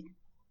 He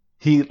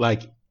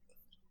like,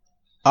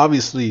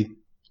 obviously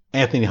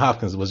Anthony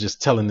Hopkins was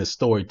just telling this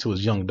story to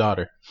his young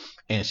daughter.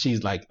 And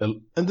she's like,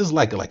 and this is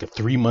like a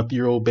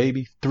 3-month-old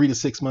baby, 3 to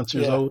 6 months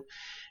years old.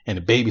 And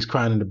the baby's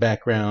crying in the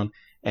background,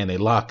 and they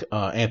lock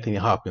Anthony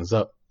Hopkins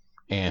up,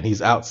 and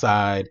he's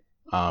outside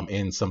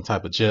in some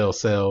type of jail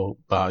cell,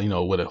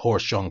 with a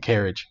horse-drawn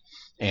carriage.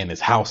 And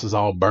his house is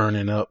all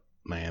burning up.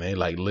 Man, they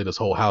like lit his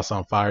whole house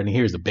on fire. And he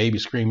hears the baby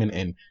screaming.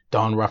 And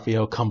Don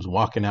Raphael comes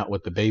walking out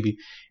with the baby.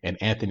 And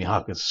Anthony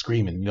Hopkins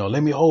screaming,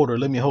 let me hold her.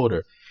 Let me hold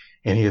her.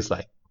 And he is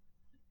like,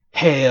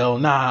 hell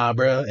nah,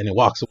 bro. And he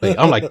walks away.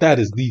 I'm like, that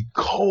is the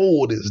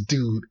coldest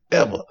dude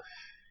ever.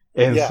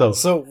 And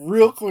so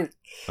real quick,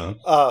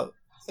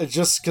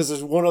 just because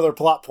there's one other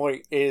plot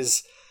point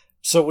is,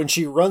 so when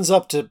she runs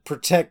up to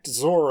protect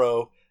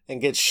Zorro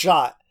and gets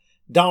shot,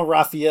 Don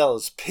Raphael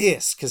is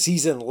pissed because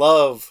he's in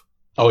love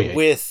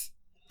with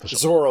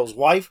Zorro's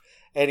wife,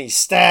 and he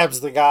stabs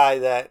the guy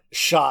that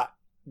shot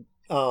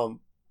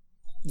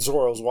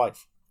Zorro's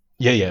wife.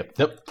 Yeah. Yep,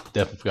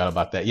 definitely forgot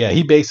about that. Yeah,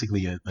 he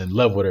basically in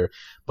love with her,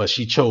 but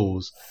she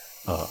chose,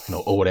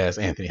 old ass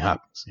Anthony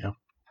Hopkins.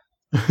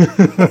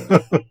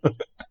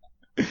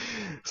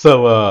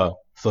 So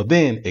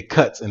then it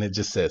cuts and it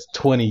just says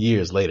 20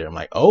 years later. I'm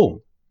like,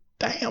 oh,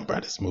 damn, bro,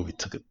 this movie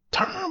took a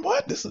turn.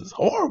 What? This is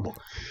horrible.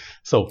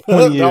 So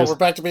 20 years. We're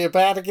back to being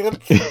bad again.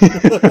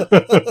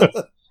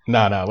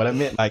 No. What I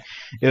meant, like,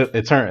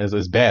 it turned.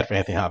 It's bad for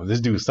Anthony Hopkins.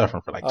 This dude's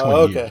suffering for like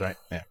 20 years, right?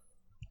 Yeah.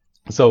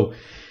 So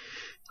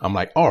I'm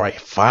like, all right,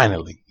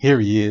 finally, here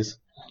he is,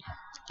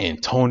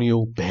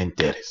 Antonio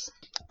Banderas.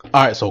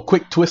 All right, so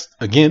quick twist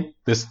again.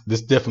 This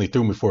definitely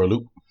threw me for a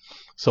loop.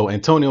 So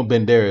Antonio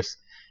Banderas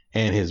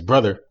and his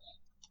brother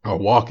are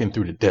walking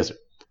through the desert,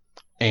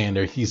 and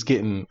he's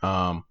getting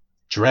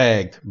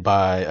dragged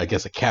by, I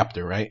guess, a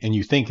captor, right? And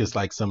you think it's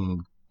like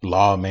some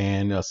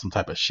lawman, some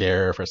type of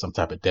sheriff or some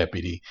type of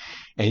deputy.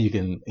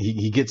 And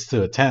he gets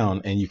to a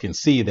town, and you can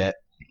see that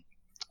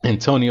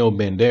Antonio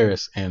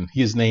Banderas, and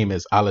his name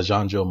is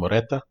Alejandro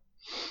Moreta.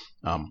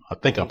 I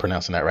think I'm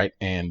pronouncing that right.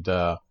 And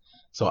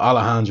so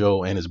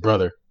Alejandro and his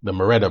brother, the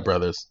Moreta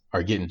brothers,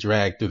 are getting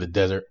dragged through the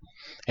desert,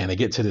 and they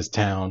get to this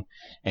town,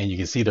 and you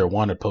can see their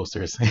wanted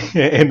posters.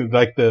 And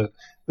like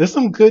there's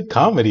some good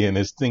comedy in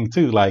this thing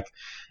too. Like,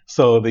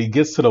 so he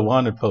gets to the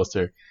wanted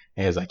poster,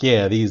 and he's like,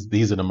 yeah,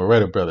 these are the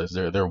Moreta brothers.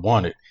 They're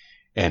wanted.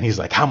 And he's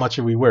like, how much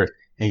are we worth?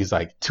 And he's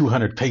like,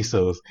 200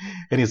 pesos.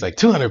 And he's like,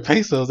 200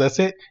 pesos? That's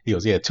it? He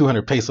goes, yeah,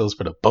 200 pesos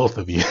for the both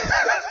of you.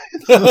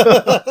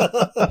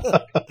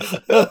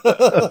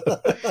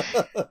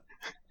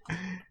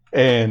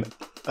 And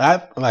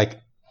I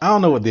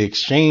don't know what the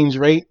exchange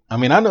rate. I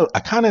mean, I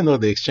kind of know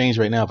the exchange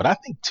rate now, but I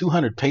think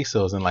 200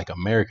 pesos in like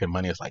American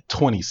money is like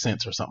 20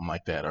 cents or something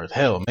like that. Or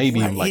hell, maybe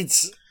even like.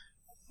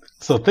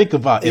 So think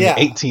about in the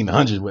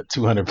 1800s what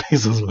 200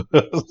 pesos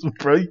was,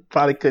 bro. You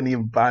probably couldn't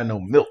even buy no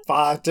milk.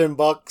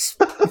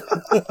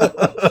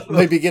 $5-10.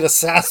 Maybe get a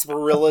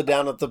sarsaparilla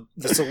down at the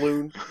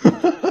saloon.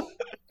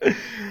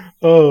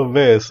 Oh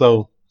man.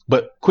 So,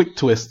 but quick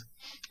twist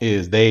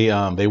is they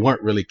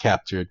weren't really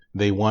captured.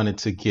 They wanted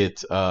to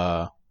get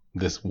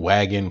this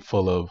wagon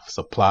full of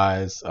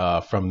supplies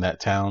from that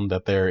town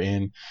that they're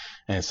in,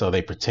 and so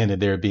they pretended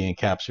they were being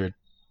captured.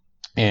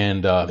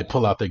 And they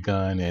pull out their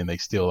gun and they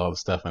steal all the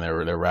stuff, and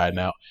they're riding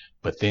out.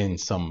 But then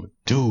some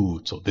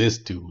dude, so this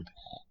dude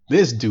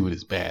is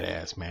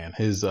badass, man.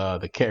 His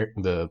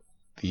the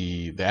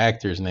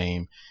actor's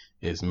name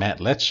is Matt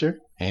Letcher,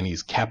 and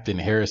he's Captain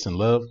Harrison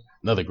Love.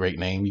 Another great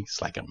name. He's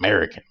like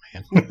American,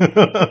 man.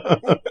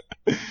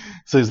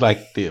 So he's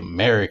like the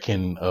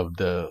American of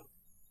the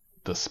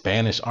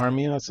Spanish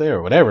army, I'd say,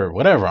 or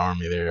whatever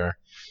army they are.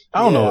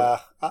 I don't know.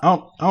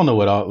 I don't know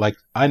what all. Like,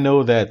 I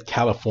know that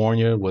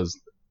California was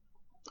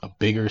a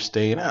bigger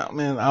state. I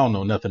don't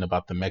know nothing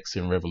about the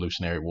Mexican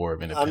Revolutionary War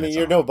of Independence. I mean,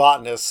 you're no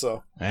botanist,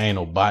 so. I ain't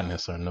no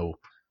botanist or no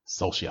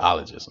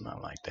sociologist or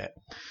nothing like that.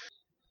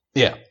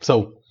 Yeah,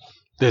 so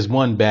there's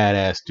one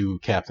badass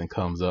dude, captain,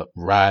 comes up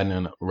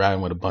riding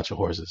with a bunch of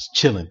horses,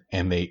 chilling,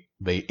 and they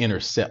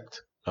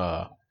intercept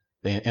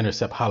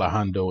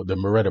Alejandro, the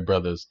Moreta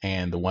brothers,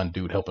 and the one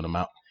dude helping them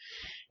out.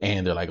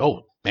 And they're like,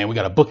 oh man, we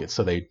gotta book it.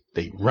 So they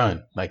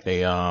run, like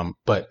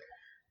but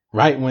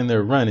right when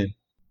they're running,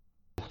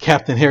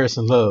 Captain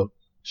Harrison Love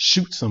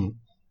shoots them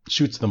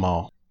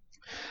all.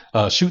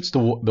 shoots the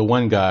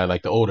one guy,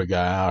 like the older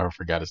guy. I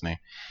forgot his name,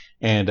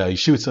 and he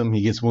shoots him.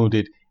 He gets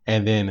wounded,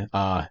 and then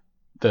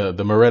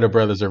the Moretta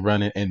brothers are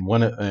running, and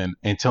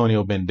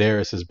Antonio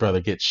Banderas'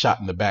 brother gets shot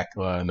in the back,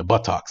 in the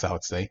buttocks, I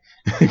would say,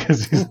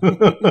 because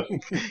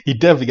he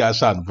definitely got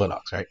shot in the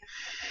buttocks, right?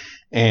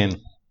 And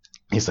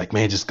he's like,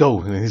 man, just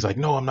go. And he's like,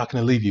 no, I'm not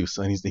going to leave you.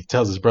 So he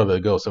tells his brother to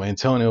go. So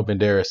Antonio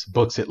Banderas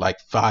books it like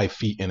 5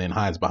 feet and then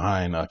hides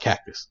behind a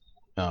cactus.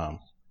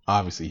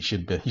 Obviously, he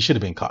should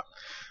have been caught.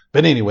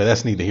 But anyway,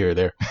 that's neither here or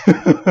there.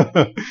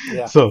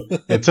 Yeah. So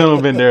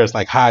Antonio Banderas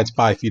like hides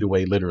 5 feet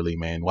away, literally,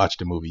 man. Watch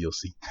the movie, you'll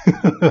see.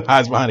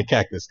 Hides behind a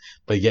cactus,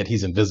 but yet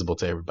he's invisible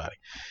to everybody.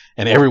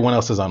 And everyone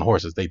else is on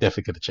horses. They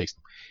definitely could have chased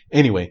him.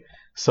 Anyway,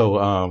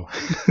 so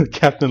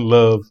Captain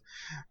Love's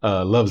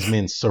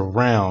men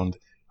surround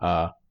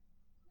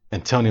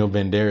Antonio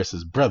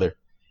Banderas' brother,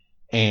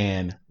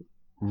 and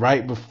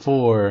right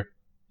before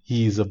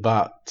he's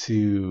about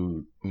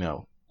to,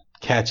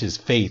 catch his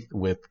fate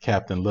with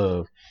Captain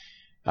Love,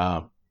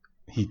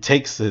 he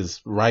takes his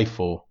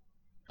rifle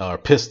or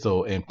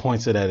pistol and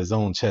points it at his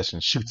own chest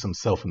and shoots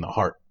himself in the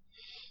heart.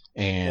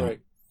 And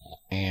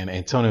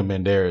Antonio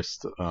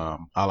Banderas,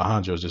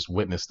 Alejandro just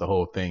witnessed the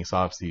whole thing, so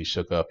obviously he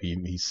shook up.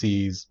 He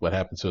sees what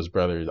happened to his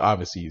brother.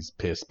 Obviously he's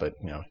pissed, but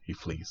he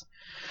flees.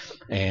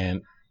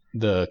 And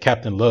the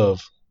Captain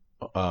Love,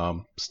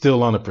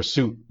 still on the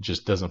pursuit,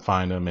 just doesn't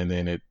find him, and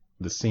then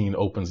the scene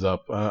opens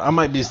up. I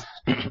might be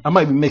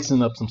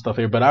mixing up some stuff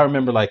here, but I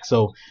remember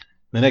so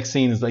the next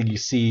scene is like you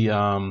see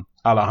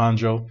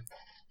Alejandro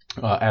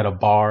at a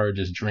bar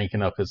just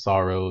drinking up his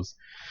sorrows,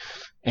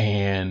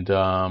 and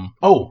I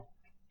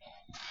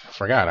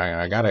forgot,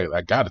 I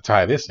gotta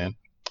tie this in.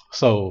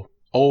 So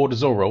old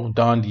Zorro,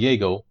 Don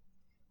Diego,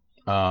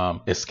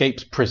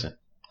 escapes prison,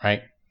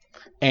 right?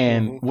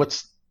 And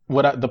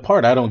the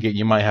part I don't get,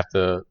 you might have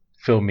to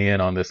fill me in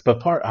on this,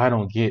 but part I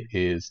don't get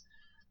is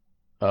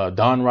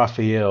Don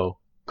Rafael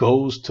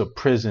goes to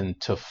prison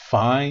to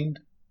find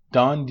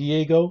Don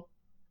Diego,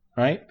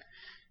 right?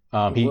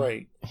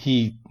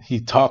 He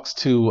talks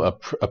to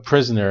a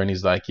prisoner, and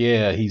he's like,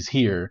 yeah, he's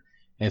here.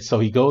 And so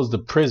he goes to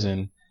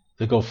prison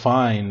to go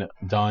find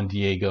Don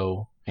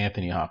Diego,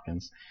 Anthony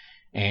Hopkins.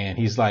 And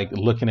he's like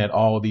looking at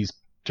all these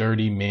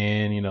dirty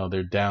men,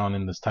 they're down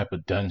in this type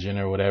of dungeon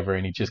or whatever,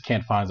 and he just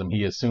can't find them.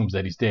 He assumes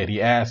that he's dead.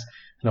 He asks,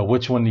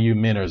 which one of you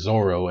men are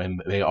Zorro?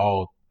 And they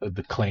all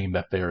claim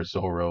that they're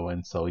Zorro.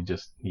 And so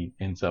he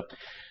ends up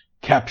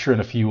capturing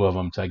a few of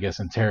them to, I guess,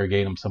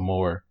 interrogate them some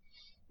more.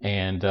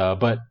 And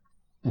but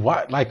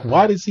why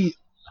does he?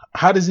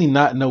 How does he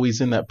not know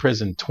he's in that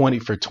prison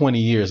for 20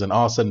 years, and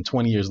all of a sudden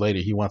 20 years later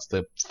he wants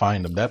to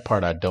find him? That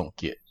part I don't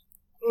get.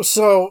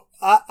 So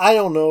I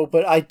don't know,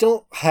 but I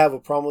don't have a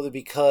problem with it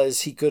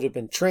because he could have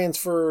been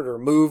transferred or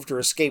moved or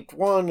escaped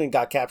one and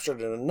got captured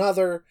in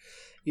another.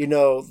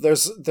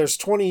 There's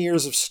 20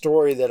 years of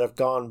story that have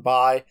gone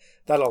by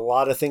that a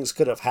lot of things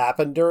could have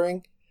happened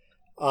during.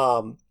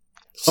 I'm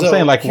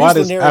saying, why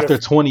does, after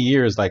 20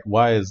 years,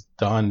 why is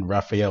Don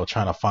Rafael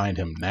trying to find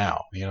him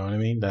now? You know what I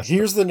mean?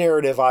 Here's the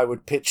narrative I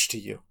would pitch to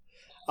you.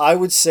 I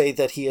would say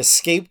that he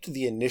escaped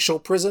the initial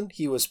prison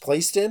he was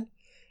placed in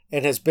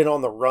and has been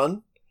on the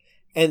run,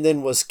 and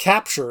then was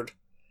captured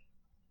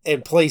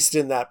and placed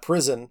in that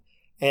prison.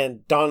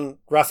 And Don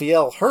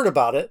Rafael heard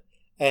about it,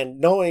 and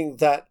knowing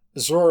that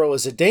Zorro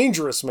is a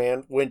dangerous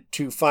man, went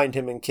to find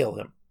him and kill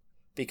him.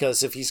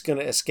 Because if he's going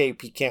to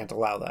escape, he can't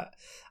allow that.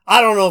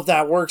 I don't know if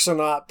that works or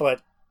not,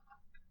 but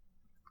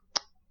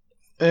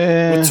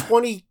with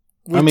 20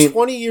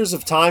 years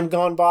of time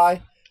gone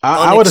by,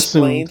 I would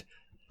assume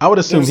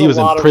he was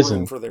in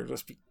prison.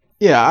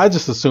 Yeah, I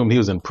just assumed he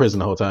was in prison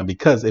the whole time,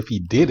 because if he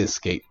did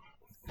escape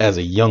as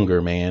a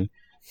younger man,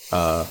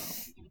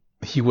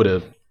 he would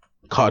have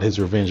caught his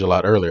revenge a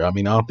lot earlier. I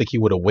don't think he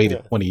would have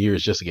waited 20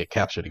 years just to get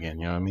captured again.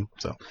 You know what I mean?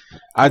 So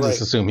I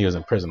just assumed he was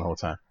in prison the whole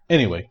time.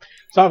 Anyway,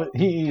 so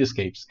he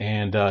escapes,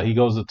 and he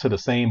goes to the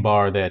same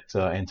bar that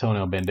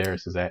Antonio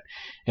Banderas is at.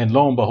 And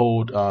lo and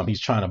behold,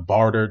 he's trying to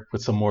barter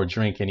with some more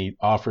drink, and he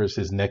offers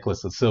his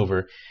necklace of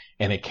silver,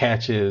 and it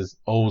catches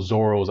old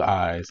Zorro's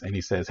eyes. And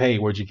he says, hey,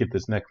 where'd you get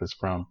this necklace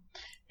from?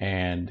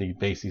 And he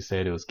basically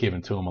said it was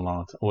given to him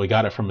he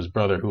got it from his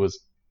brother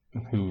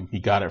who he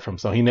got it from.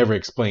 So he never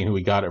explained who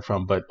he got it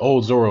from, but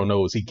old Zorro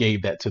knows he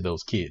gave that to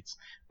those kids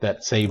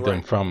that saved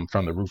them from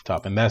the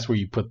rooftop. And that's where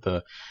you put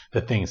the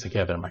things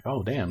together. I'm like,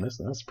 oh damn,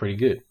 that's pretty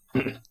good.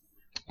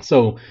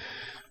 So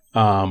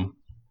Antonio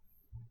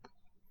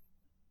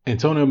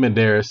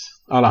Banderas,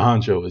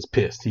 Alejandro, is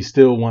pissed. He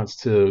still wants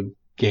to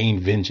gain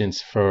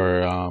vengeance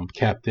for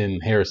Captain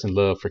Harrison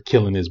Love for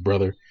killing his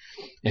brother,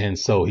 and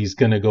so he's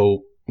gonna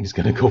go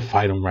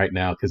fight him right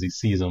now because he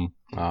sees him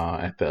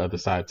at the other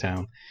side of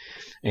town.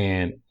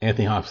 And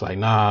Anthony Hopkins like,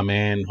 nah,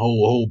 man,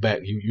 hold back.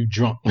 You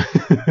drunk.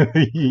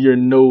 you're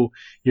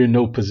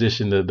no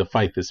position to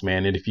fight this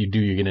man. And if you do,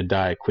 you're going to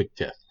die a quick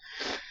death.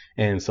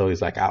 And so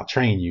he's like, I'll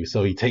train you.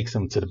 So he takes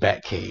him to the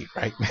Batcave,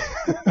 right?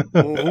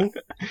 Mm-hmm.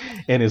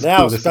 And it's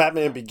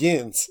Batman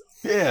Begins.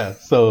 Yeah.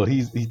 So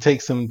he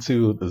takes him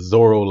to the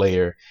Zorro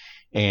lair,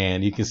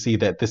 And you can see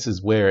that this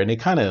is where, and they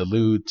kind of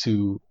allude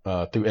to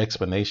through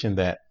explanation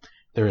that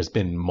there has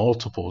been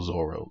multiple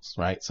Zorros,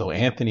 right? So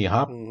Anthony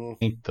Hopkins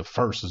ain't the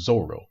first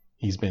Zorro.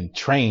 He's been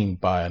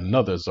trained by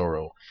another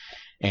Zorro.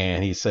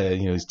 And he said,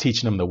 he's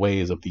teaching them the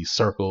ways of these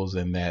circles,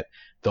 and that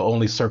the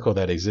only circle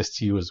that exists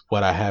to you is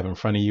what I have in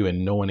front of you,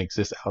 and no one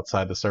exists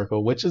outside the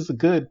circle, which is a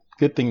good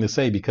thing to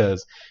say,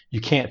 because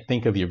you can't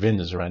think of your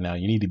vengeance right now.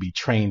 You need to be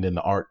trained in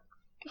the art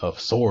of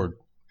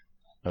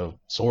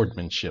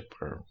swordsmanship,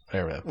 or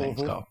whatever that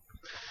thing's called.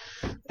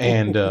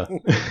 And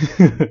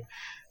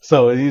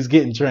so he's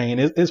getting trained.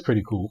 It's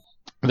pretty cool.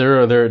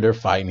 They're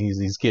fighting.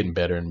 He's getting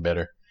better and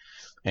better.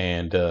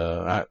 And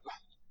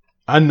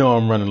I know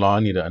I'm running long.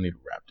 I need to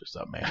wrap this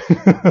up, man.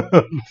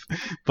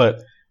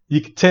 But you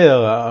can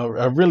tell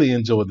I really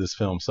enjoyed this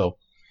film. So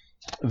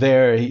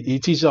there, he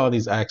teaches all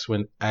these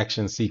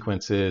action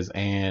sequences,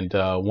 and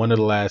one of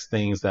the last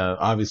things that,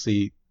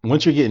 obviously,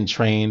 once you're getting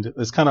trained,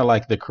 it's kind of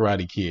like the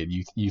Karate Kid.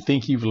 You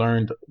think you've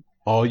learned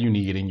all you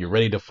need, and you're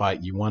ready to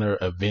fight. You want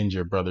to avenge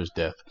your brother's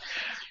death.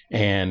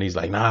 And he's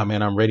like, nah,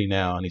 man, I'm ready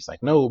now. And he's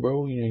like, no,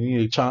 bro, you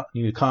need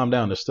to calm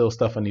down. There's still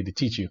stuff I need to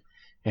teach you.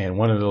 And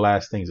one of the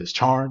last things is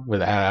charm.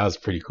 That was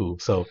pretty cool.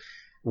 So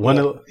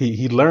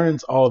he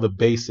learns all the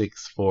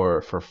basics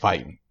for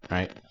fighting,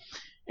 right?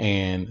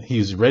 And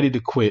he's ready to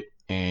quit.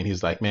 And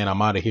he's like, man,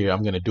 I'm out of here.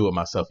 I'm going to do it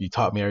myself. You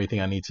taught me everything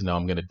I need to know.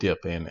 I'm going to dip.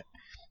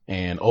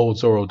 And old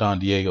Zorro Don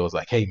Diego is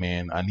like, hey,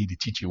 man, I need to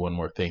teach you one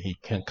more thing. He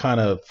kind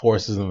of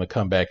forces him to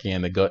come back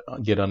in to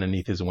get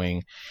underneath his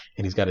wing.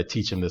 And he's got to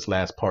teach him this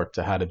last part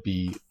to how to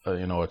be,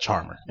 a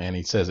charmer. And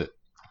he says it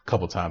a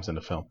couple times in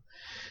the film.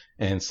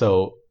 And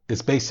so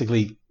it's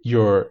basically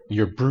your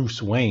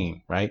Bruce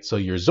Wayne, right? So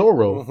you're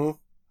Zorro,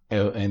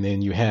 and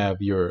then you have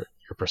your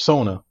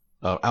persona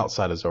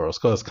outside of Zorro.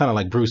 So it's kind of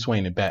like Bruce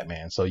Wayne and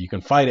Batman. So you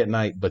can fight at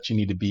night, but you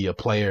need to be a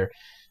player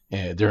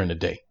during the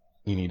day.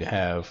 You need to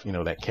have,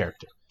 that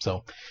character.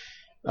 So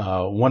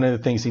one of the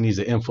things, he needs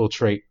to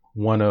infiltrate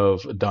one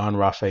of Don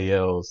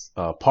Raphael's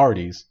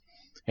parties.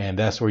 And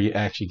that's where you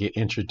actually get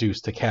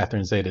introduced to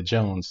Catherine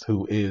Zeta-Jones,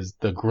 who is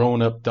the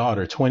grown-up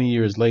daughter 20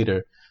 years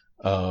later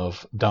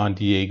of Don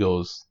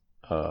Diego's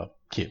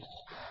kid.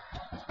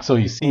 So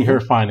you see her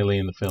finally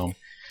in the film.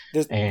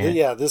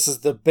 This is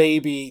the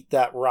baby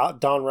that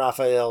Don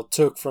Raphael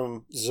took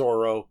from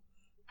Zorro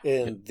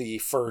in the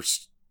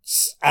first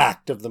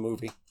act of the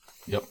movie.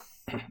 Yep.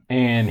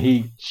 And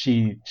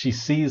she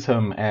sees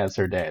him as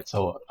her dad.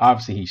 So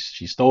obviously he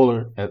stole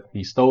her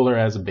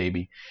as a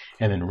baby,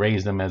 and then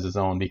raised him as his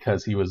own,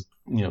 because he was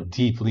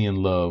deeply in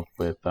love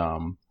with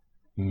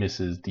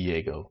Mrs.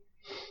 Diego.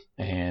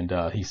 And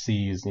he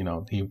sees,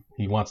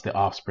 he wants the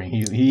offspring.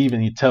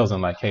 He tells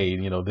him, like, hey,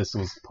 this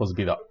was supposed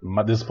to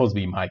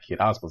be my kid.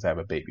 I was supposed to have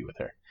a baby with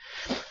her.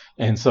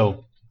 And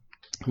so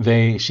he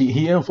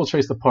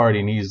infiltrates the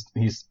party, and he's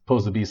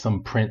supposed to be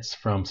some prince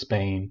from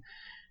Spain.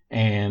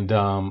 And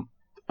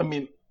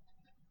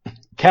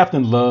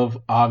Captain Love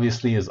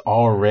obviously is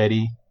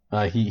already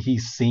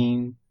he's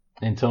seen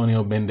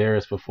Antonio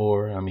Banderas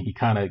before. He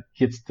kind of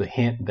gets the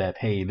hint that,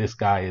 hey, this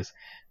guy is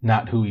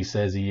not who he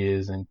says he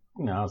is. And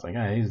I was like,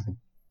 hey, he's a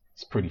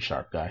pretty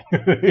sharp guy.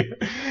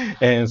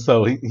 And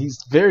so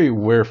he's very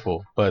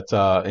wearful. But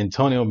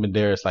Antonio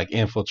Banderas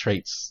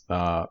infiltrates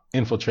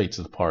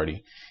the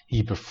party.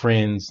 He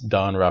befriends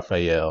Don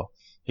Raphael.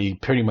 He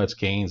pretty much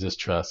gains his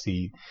trust.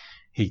 He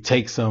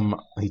takes him.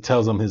 He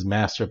tells him his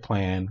master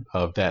plan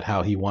of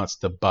how he wants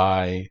to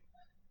buy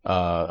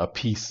a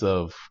piece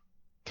of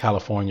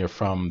California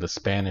from the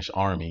Spanish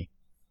army.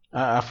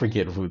 I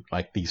forget who,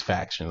 like, these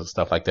factions and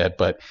stuff like that,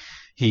 but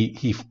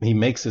he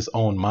makes his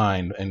own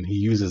mind, and he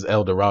uses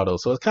El Dorado.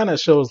 So it kind of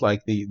shows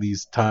like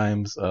these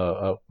times,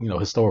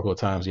 historical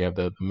times. You have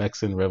the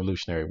Mexican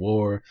Revolutionary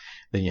War,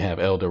 then you have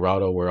El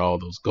Dorado, where all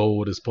those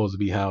gold is supposed to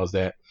be housed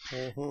at.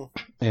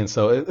 And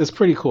so it's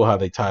pretty cool how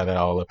they tie that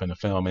all up in the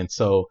film. And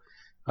so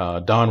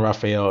Don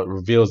Raphael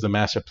reveals the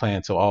master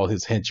plan to all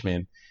his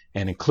henchmen,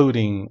 and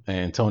including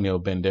Antonio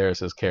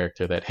Banderas'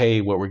 character, that,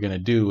 hey, what we're going to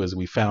do is,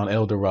 we found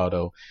El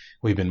Dorado.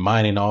 We've been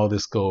mining all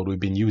this gold. We've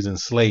been using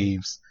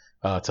slaves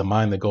to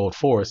mine the gold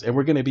for us. And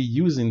we're going to be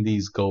using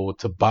these gold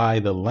to buy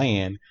the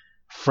land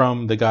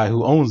from the guy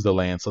who owns the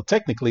land. So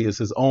technically it's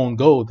his own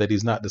gold that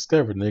he's not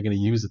discovered, and they're going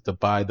to use it to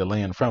buy the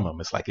land from him.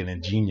 It's like an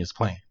ingenious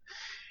plan.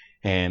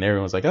 And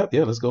everyone's like, oh,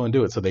 yeah, let's go and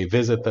do it. So they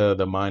visit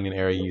the mining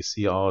area. You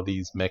see all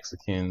these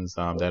Mexicans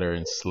that are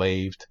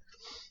enslaved.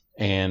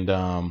 And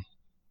the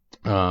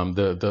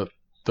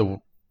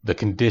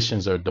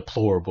conditions are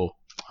deplorable.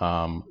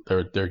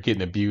 They're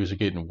getting abused, they're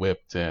getting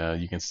whipped.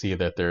 You can see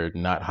that they're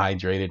not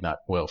hydrated, not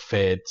well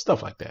fed,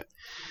 stuff like that.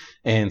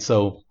 And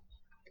so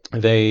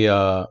they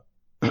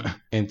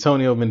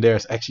Antonio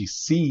Banderas actually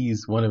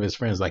sees one of his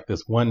friends, like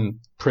this one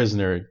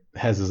prisoner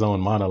has his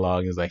own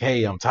monologue. He's like,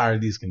 hey, I'm tired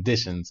of these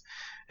conditions.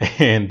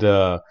 And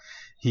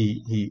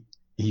he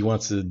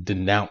wants to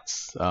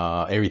denounce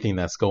everything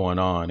that's going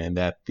on, and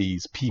that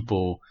these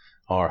people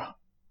are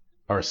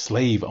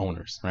slave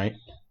owners, right?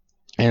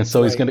 And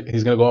so he's gonna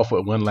go off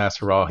with one last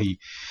hurrah.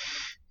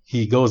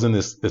 he goes in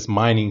this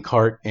mining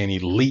cart and he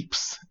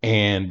leaps,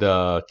 and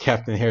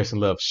Captain Harrison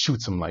Love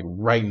shoots him like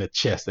right in the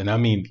chest, and I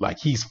mean like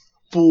he's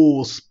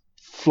full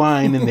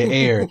flying in the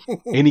air,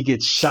 and he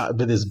gets shot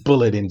with this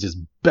bullet and just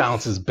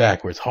bounces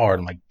backwards hard.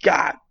 I'm like,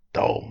 God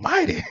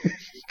Almighty,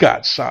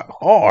 got shot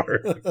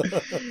hard.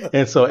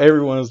 And so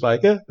everyone's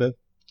like, I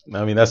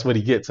mean, that's what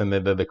he gets, and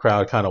the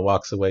crowd kind of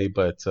walks away.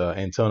 But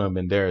Antonio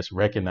Banderas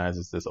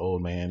recognizes this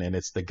old man, and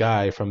it's the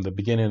guy from the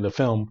beginning of the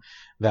film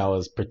that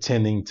was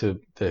pretending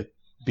to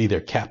be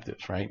their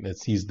captives, right?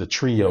 He's the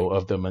trio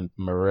of the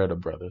Moretta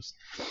brothers,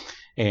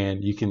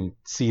 and you can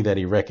see that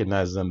he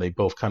recognizes them. They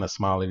both kind of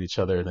smile at each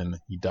other, and then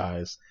he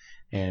dies,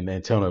 and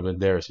Antonio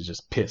Banderas is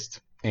just pissed.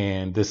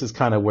 And this is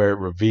kind of where it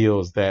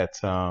reveals that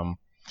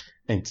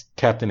and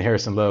Captain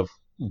Harrison Love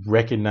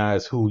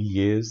recognized who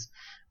he is,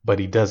 but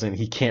he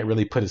can't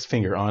really put his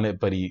finger on it,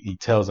 but he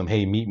tells him,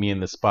 hey, meet me in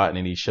the spot.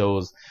 And he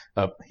shows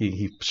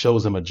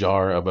him a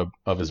jar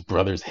of his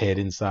brother's head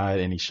inside,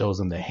 and he shows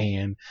him the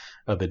hand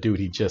of the dude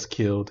he just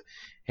killed.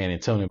 And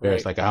Antonio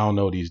Banderas like, I don't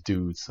know these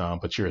dudes,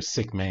 but you're a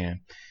sick man.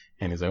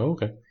 And he's like,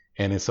 okay.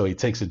 And then so he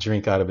takes a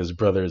drink out of his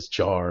brother's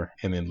jar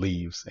and then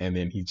leaves. And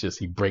then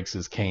he breaks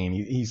his cane.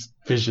 He's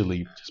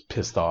visually just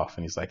pissed off,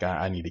 and he's like,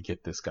 I need to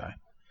get this guy.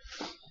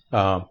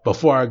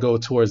 Before I go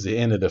towards the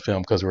end of the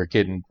film, because we're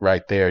getting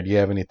right there, do you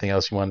have anything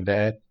else you wanted to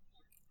add?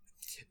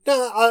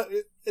 No,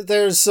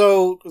 there's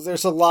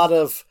a lot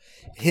of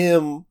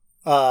him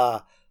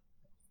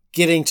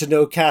getting to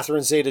know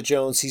Catherine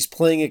Zeta-Jones. He's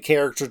playing a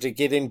character to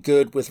get in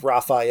good with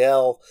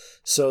Raphael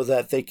so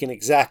that they can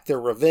exact their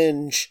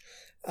revenge.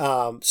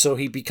 So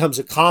he becomes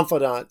a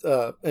confidant.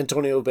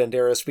 Antonio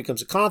Banderas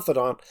becomes a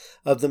confidant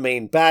of the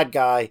main bad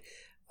guy.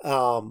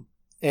 And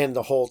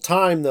the whole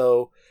time,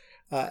 though,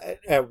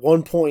 at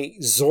one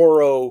point,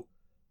 Zorro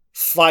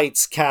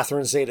fights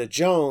Catherine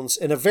Zeta-Jones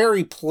in a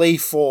very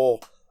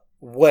playful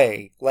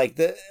way. Like,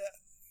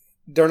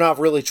 they're not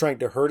really trying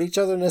to hurt each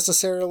other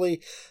necessarily,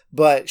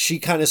 but she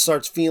kind of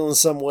starts feeling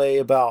some way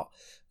about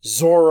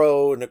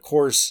Zorro, and of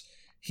course,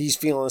 he's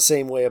feeling the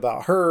same way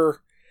about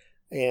her.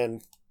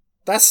 And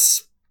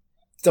that's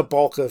the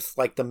bulk of,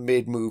 like, the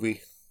mid-movie.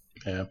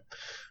 Yeah.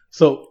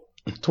 So,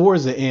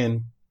 towards the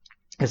end,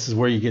 this is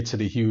where you get to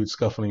the huge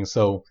scuffling.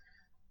 So,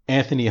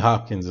 Anthony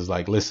Hopkins is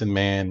like, listen,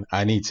 man,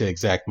 I need to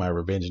exact my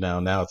revenge now.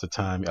 Now it's the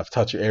time. I've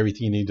taught you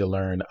everything you need to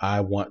learn. I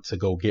want to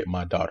go get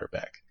my daughter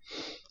back.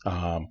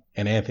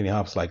 And Anthony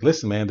Hopkins is like,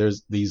 listen, man,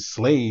 there's these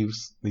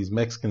slaves, these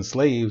Mexican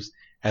slaves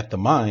at the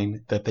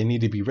mine that they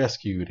need to be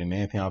rescued. And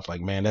Anthony Hopkins is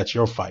like, man, that's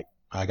your fight.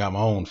 I got my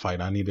own fight.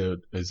 I need to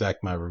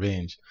exact my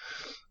revenge.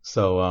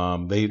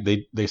 So they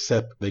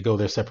go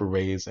their separate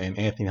ways, and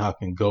Anthony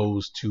Hopkins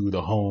goes to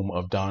the home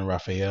of Don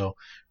Raphael,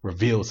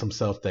 reveals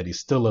himself that he's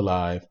still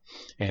alive,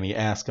 and he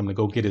asks him to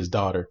go get his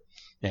daughter.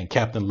 And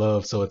Captain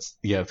Love, so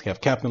you have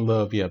Captain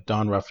Love, you have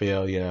Don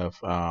Raphael, you have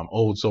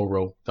old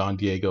Zorro, Don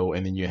Diego,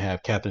 and then you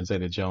have Catherine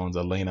Zeta-Jones,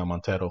 Elena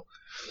Montero.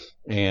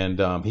 And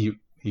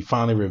he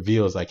finally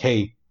reveals, like,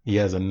 hey, he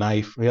has a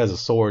knife, he has a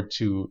sword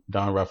to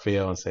Don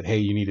Raphael, and said, hey,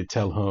 you need to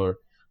tell her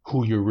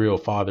who your real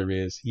father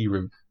is. He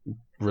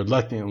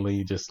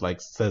reluctantly just like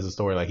says the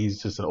story like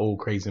he's just an old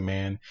crazy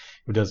man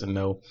who doesn't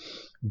know.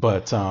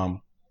 But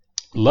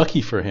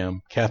lucky for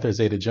him, Catherine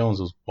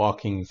Zeta-Jones was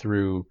walking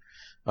through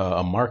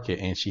a market,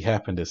 and she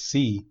happened to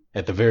see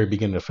at the very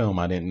beginning of the film,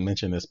 I didn't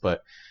mention this,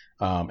 but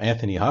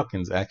Anthony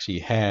Hopkins actually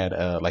had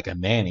like a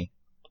nanny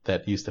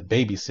that used to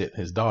babysit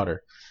his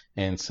daughter.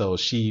 And so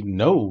she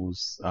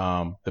knows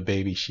the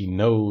baby, she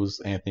knows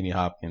Anthony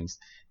Hopkins.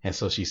 And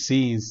so she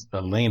sees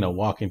Elena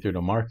walking through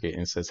the market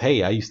and says,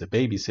 hey, I used to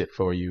babysit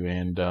for you.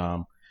 And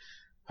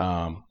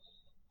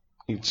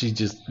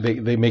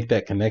they make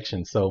that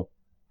connection. So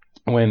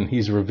when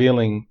he's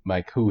revealing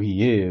like who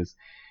he is,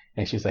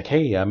 and she's like,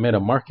 hey, I met her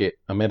in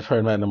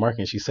the market,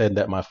 and she said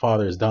that my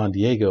father is Don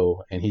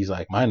Diego. And he's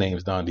like, my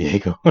name's Don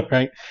Diego,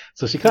 right?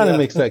 So she kind of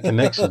makes that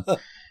connection.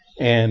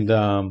 And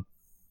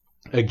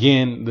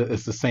again,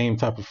 it's the same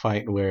type of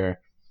fight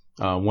where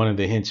one of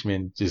the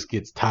henchmen just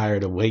gets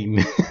tired of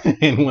waiting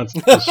and wants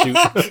to go shoot.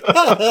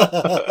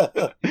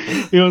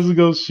 He wants to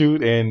go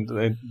shoot,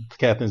 and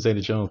Catherine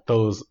Zeta-Jones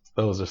throws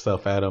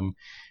herself at him,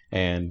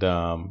 and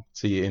so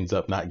he ends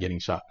up not getting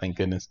shot, thank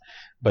goodness.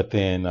 But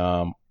then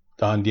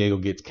Don Diego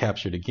gets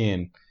captured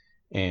again,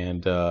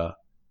 and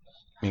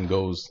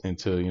goes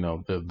into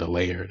the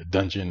lair, the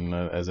dungeon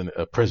as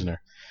a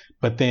prisoner.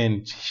 But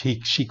then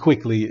she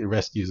quickly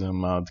rescues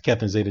him.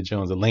 Catherine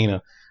Zeta-Jones,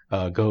 Elena,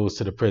 goes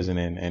to the prison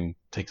and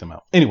takes him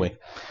out. Anyway,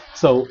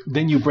 so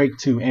then you break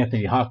to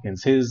Anthony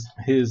Hopkins. His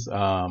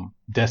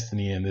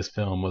destiny in this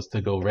film was to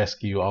go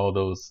rescue all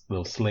those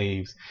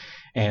slaves.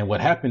 And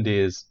what happened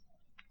is,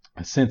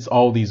 since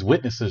all these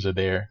witnesses are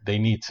there, they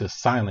need to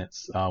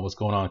silence what's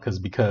going on,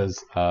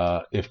 because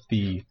if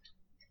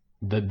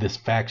this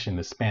faction,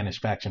 the Spanish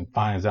faction,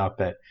 finds out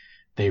that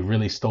they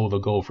really stole the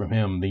gold from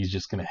him, he's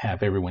just going to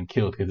have everyone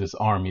killed, because this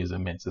army is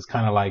immense. It's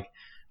kind of like,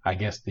 I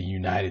guess, the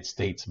United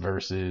States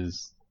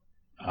versus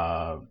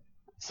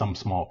some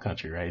small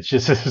country, right? It's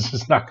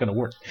just not going to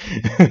work.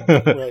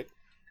 Right.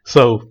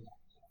 So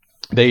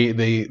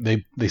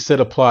they set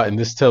a plot, and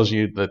this tells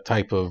you the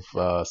type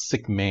of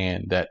sick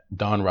man that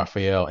Don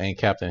Raphael and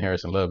Captain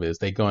Harrison Love is.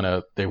 They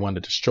want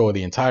to destroy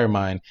the entire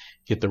mine,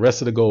 get the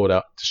rest of the gold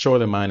out, destroy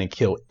the mine, and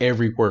kill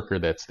every worker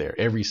that's there,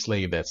 every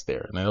slave that's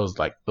there. And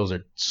those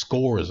are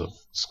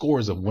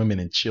scores of women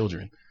and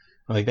children.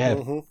 Like they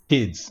have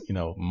kids,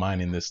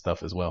 mining this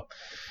stuff as well.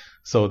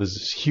 So there's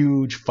this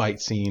huge fight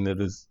scene that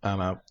is.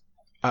 I'm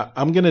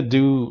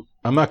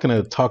not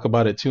going to talk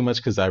about it too much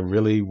because I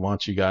really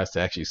want you guys to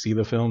actually see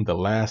the film. The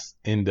last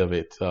end of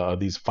it,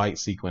 these fight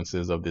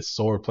sequences of this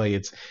sword play,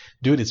 it's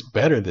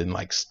better than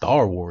like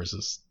Star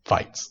Wars'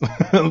 fights.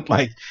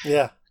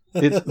 Yeah.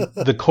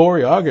 The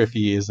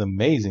choreography is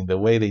amazing. The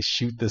way they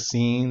shoot the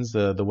scenes,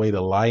 the way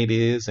the light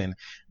is, and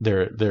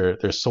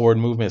their sword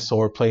movement,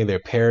 sword play, their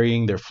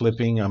parrying, their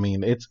flipping. I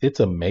mean, it's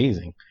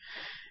amazing.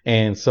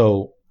 And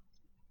so,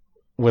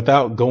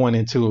 without going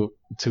into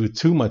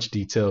too much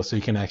detail, so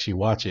you can actually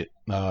watch it,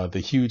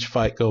 the huge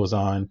fight goes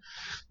on.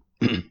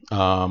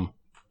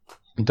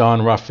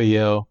 Don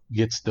Raphael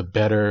gets the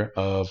better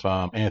of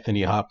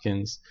Anthony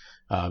Hopkins.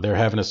 They're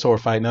having a sword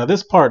fight. Now,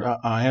 this part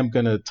I am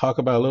going to talk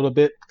about a little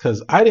bit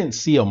because I didn't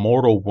see a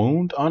mortal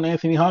wound on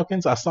Anthony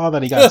Hopkins. I saw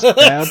that he got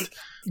stabbed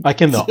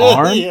like in the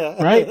arm,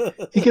 right?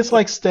 He gets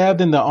like stabbed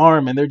in the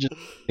arm, and they're just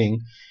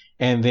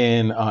and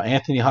then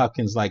Anthony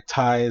Hopkins like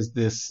ties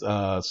this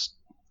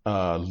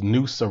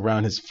noose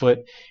around his foot,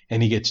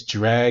 and he gets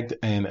dragged.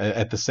 And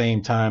at the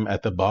same time,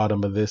 at the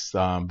bottom of this,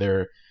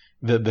 the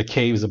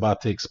cave's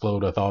about to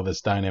explode with all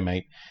this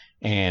dynamite,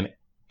 and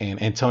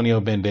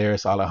Antonio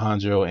Banderas,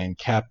 Alejandro, and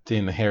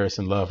Captain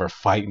Harrison Love are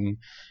fighting,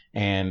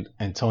 and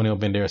Antonio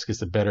Banderas gets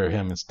the better of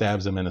him and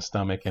stabs him in the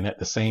stomach. And at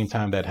the same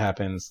time that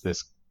happens,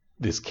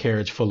 this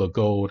carriage full of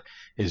gold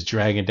is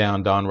dragging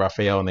down Don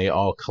Raphael, and they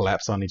all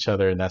collapse on each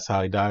other, and that's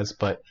how he dies.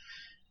 But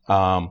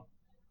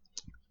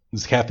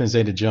Catherine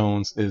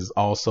Zeta-Jones is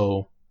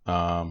also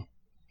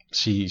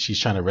she's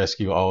trying to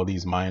rescue all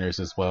these miners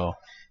as well,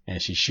 and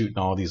she's shooting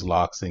all these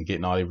locks and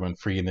getting all everyone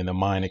free, and then the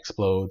mine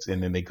explodes,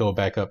 and then they go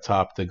back up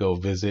top to go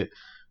visit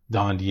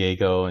Don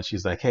Diego, and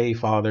she's like, "Hey,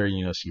 father,"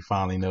 she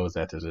finally knows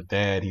that there's a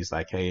dad. He's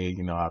like, "Hey,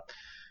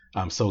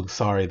 I'm so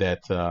sorry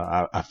that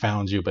I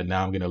found you, but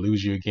now I'm gonna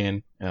lose you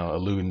again,"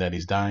 alluding that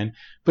he's dying.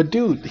 But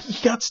dude,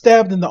 he got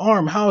stabbed in the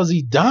arm. How is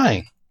he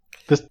dying?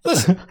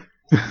 Listen,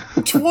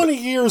 20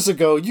 years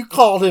ago, you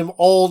called him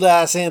old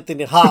ass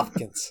Anthony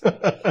Hopkins. All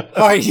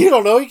right, you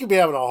don't know. He could be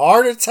having a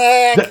heart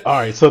attack. All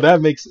right, so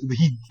that makes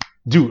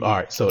dude. All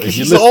right, so if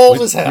he's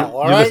old as hell.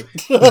 All right,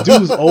 the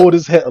dude's old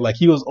as hell. Like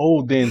he was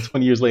old then.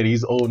 20 years later,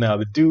 he's old now.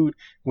 The dude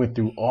went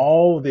through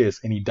all this,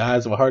 and he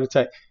dies of a heart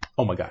attack.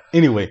 Oh my god.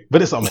 Anyway,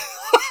 but it's all.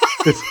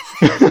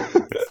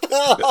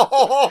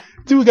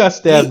 Dude got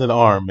stabbed in the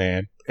arm,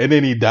 man, and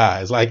then he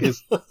dies. Like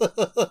it's,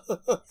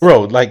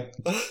 bro. Like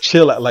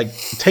chill out. Like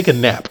take a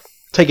nap.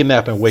 Take a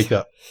nap and wake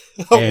up.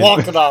 And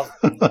walk it off.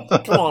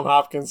 Come on,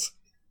 Hopkins.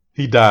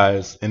 He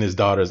dies in his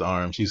daughter's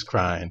arms. She's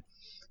crying.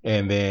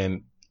 And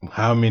then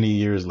how many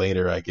years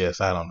later, I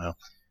guess, I don't know.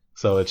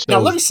 So it shows. Now,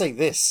 let me say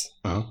this.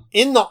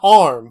 In the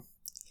arm,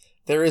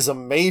 there is a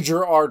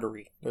major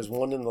artery. There's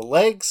one in the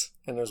legs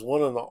and there's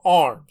one in the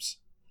arms.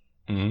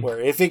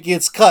 Where if it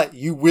gets cut,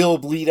 you will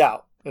bleed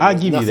out. I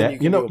give you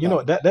that. You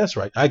know that's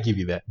right. I give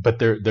you that. But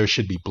there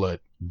should be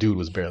blood. Dude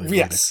was barely bleeding.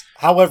 Yes.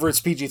 However,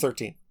 it's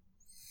PG-13.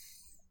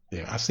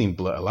 Yeah, I've seen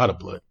blood, a lot of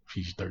blood,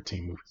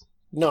 PG-13 movies.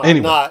 No,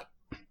 anyway. I'm not.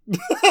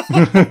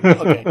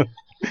 Okay.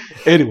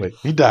 Anyway,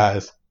 he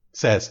dies.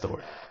 Sad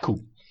story.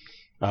 Cool.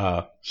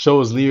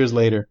 Shows years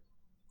later,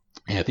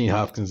 Anthony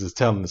Hopkins is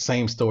telling the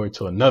same story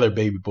to another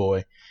baby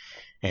boy,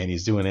 and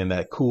he's doing it in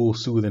that cool,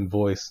 soothing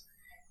voice.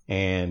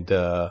 And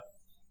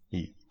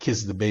he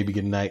kisses the baby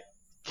goodnight,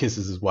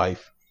 kisses his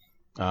wife.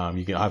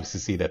 You can obviously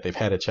see that they've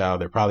had a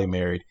child. They're probably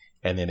married.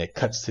 And then it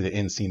cuts to the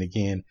end scene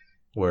again,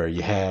 where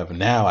you have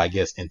now, I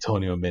guess,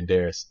 Antonio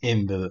Banderas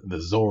in the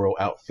Zorro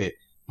outfit,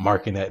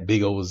 marking that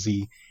big old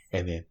Z,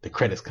 and then the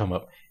credits come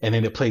up, and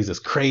then it plays this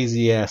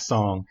crazy ass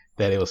song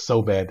that it was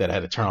so bad that I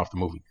had to turn off the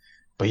movie.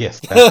 But yes,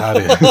 that's how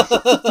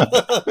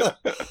it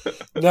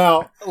is.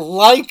 Now,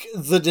 like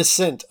The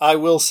Descent, I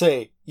will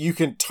say, you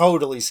can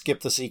totally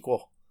skip the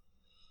sequel.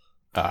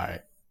 All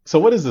right. So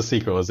what is the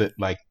sequel? Is it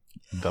like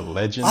The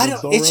Legend of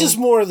Zorro? It's just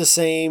more of the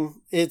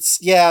same.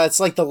 It's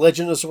like The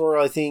Legend of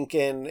Zorro, I think,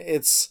 and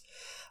it's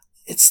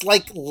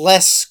like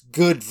less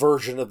good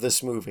version of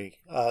this movie.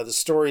 The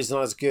story's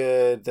not as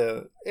good.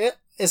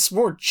 It's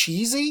more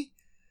cheesy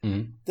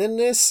than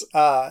this.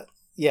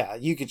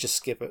 You could just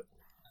skip it.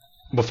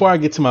 Before I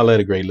get to my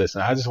letter grade,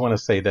 listen, I just want to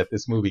say that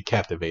this movie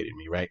captivated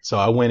me, right? So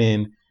I went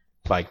in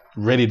like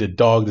ready to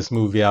dog this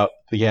movie out.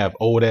 You have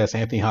old ass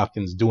Anthony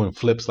Hopkins doing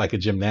flips like a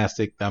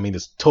gymnastic. I mean,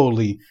 it's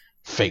totally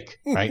fake,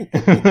 right?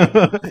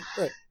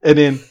 And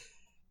then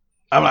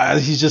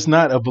he's just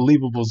not a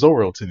believable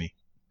Zorro to me.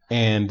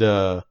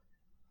 And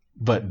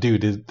but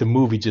dude, the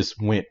movie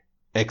just went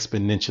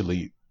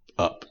exponentially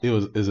up. It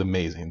was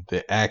amazing.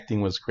 The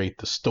acting was great.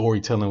 The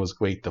storytelling was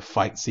great. The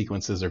fight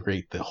sequences are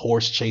great. The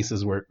horse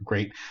chases were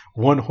great.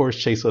 One horse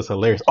chase was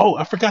hilarious. Oh,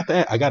 I forgot to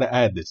add. I got to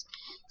add this.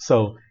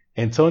 So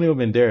Antonio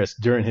Banderas,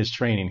 during his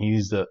training, he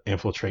needs to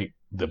infiltrate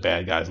the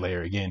bad guy's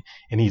lair again,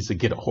 and he needs to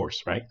get a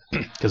horse, right?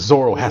 Because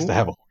Zorro has to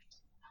have a horse.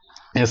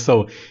 And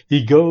so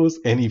he goes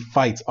and he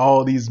fights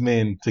all these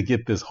men to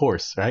get this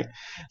horse, right?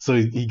 So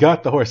he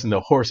got the horse, and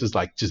the horse is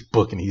like just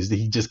booking.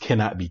 He just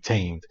cannot be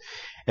tamed.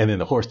 And then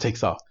the horse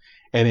takes off.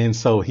 And then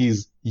so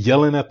he's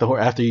yelling at the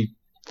horse after he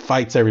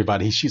fights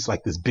everybody. He shoots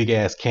like this big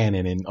ass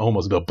cannon and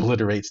almost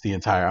obliterates the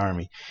entire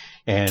army.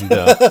 And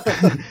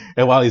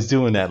and while he's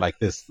doing that, like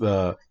this,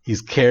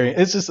 he's carrying.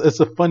 It's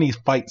a funny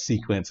fight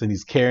sequence, and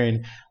he's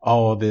carrying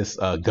all this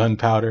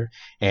gunpowder,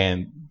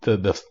 and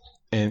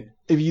and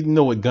if you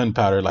know what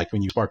gunpowder, like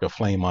when you spark a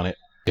flame on it,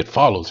 it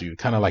follows you,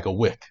 kind of like a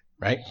wick,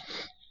 right?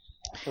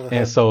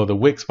 And so the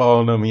wick's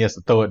following him. He has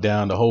to throw it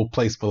down. The whole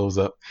place blows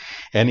up,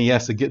 and he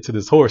has to get to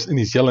this horse. And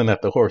he's yelling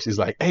at the horse. He's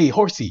like, "Hey,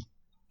 horsey,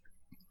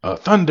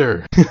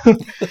 thunder!"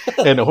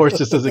 And the horse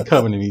just isn't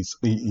coming. And he's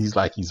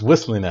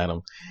whistling at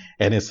him.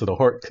 And then so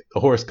the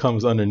horse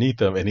comes underneath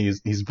him, and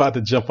he's about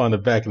to jump on the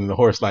back, and the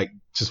horse like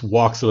just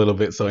walks a little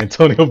bit. So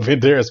Antonio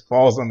Banderas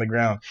falls on the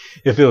ground.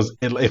 If it was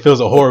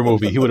a horror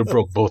movie, he would have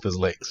broke both his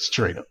legs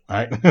straight up. All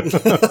right.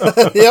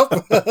 Yep.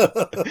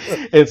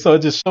 And so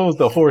it just shows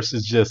the horse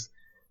is just.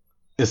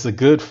 It's a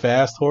good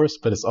fast horse,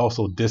 but it's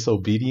also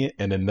disobedient.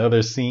 And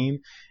another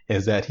scene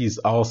is that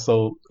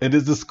it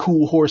is this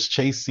cool horse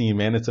chase scene,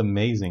 man. It's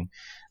amazing,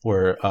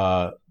 where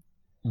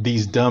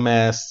these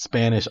dumbass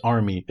Spanish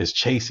army is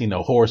chasing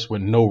a horse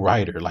with no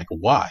rider. Like,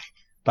 why?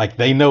 Like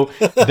they know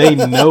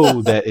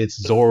that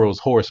it's Zorro's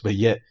horse, but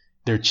yet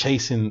they're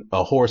chasing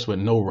a horse with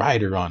no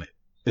rider on it.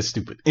 It's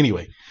stupid.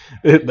 Anyway,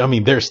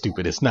 they're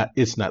stupid. It's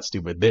not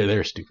stupid.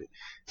 They're stupid.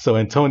 So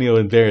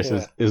Antonio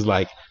Banderas is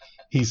like.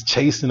 He's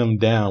chasing them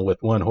down with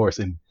one horse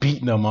and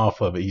beating them off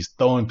of it. He's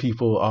throwing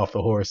people off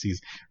the horse. He's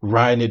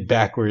riding it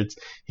backwards.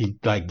 He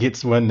like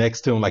gets one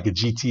next to him like a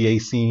GTA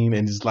scene,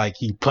 and it's like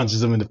he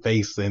punches him in the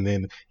face, and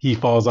then he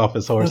falls off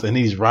his horse, and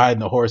he's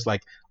riding the horse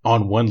like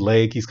on one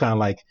leg. He's kind of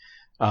like,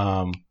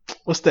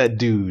 what's that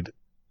dude?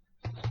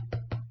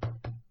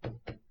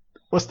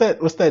 What's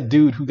that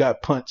dude who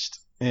got punched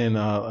and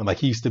like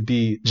he used to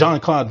be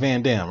Jean-Claude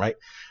Van Damme, right?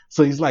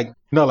 So he's like,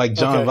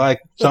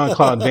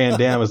 Jean-Claude Van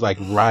Damme is like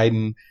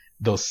riding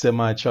those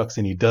semi trucks,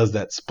 and he does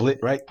that split,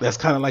 right? That's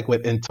kind of like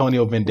what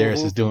Antonio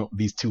Banderas is doing with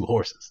these two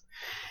horses.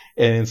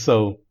 And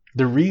so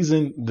the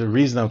reason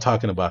I'm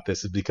talking about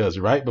this is because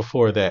right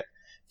before that,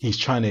 he's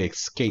trying to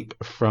escape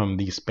from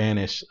the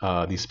Spanish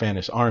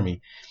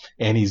army,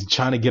 and he's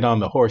trying to get on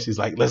the horse. He's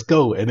like, "Let's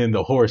go!" And then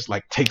the horse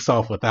like takes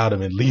off without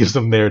him and leaves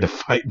him there to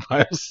fight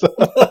by himself.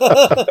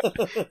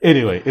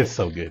 Anyway, it's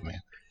so good,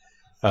 man.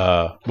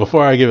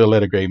 Before I give it a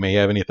letter grade, man, you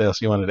have anything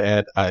else you wanted to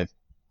add? I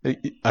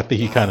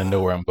think you kind of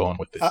know where I'm going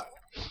with this.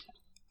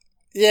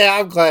 Yeah,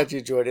 I'm glad you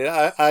enjoyed it.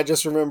 I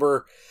just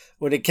remember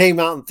when it came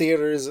out in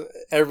theaters,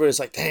 everybody's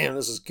like, "Damn,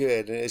 this is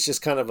good." And it's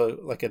just kind of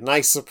a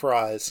nice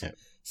surprise. Yeah.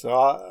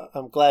 So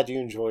I'm glad you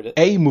enjoyed it.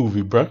 A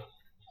movie, bro.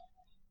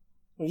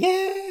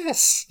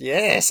 Yes.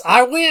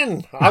 I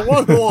win. I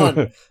won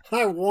one.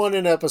 I won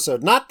an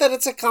episode. Not that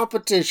it's a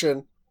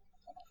competition,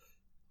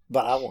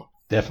 but I won.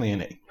 Definitely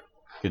an A.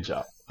 Good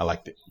job. I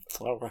liked it.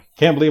 All right.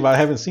 Can't believe I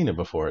haven't seen it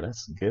before.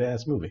 That's a good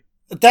ass movie.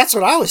 That's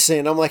what I was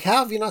saying. I'm like,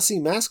 how have you not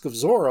seen Mask of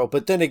Zorro?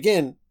 But then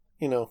again,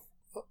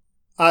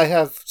 I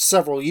have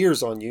several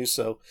years on you.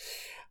 So,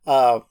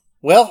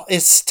 well,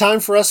 it's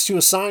time for us to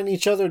assign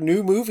each other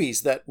new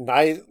movies that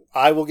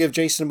I will give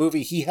Jason a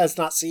movie he has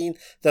not seen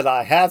that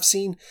I have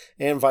seen,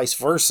 and vice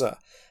versa.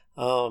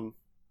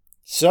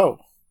 So,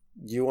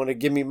 you want to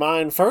give me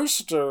mine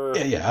first? Or?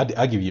 Yeah,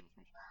 I'll give you.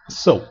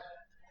 So,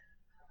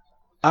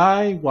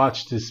 I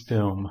watched this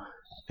film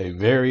a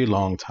very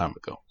long time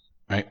ago,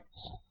 right?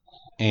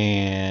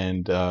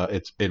 And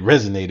it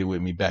resonated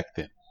with me back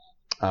then.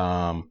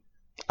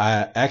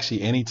 I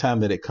actually, anytime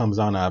that it comes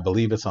on, I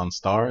believe it's on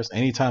Stars.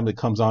 Anytime it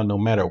comes on, no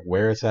matter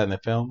where it's at in the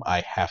film,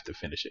 I have to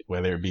finish it.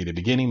 Whether it be the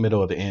beginning,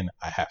 middle, or the end,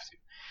 I have to.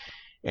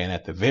 And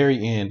at the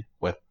very end,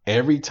 with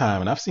every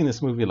time, and I've seen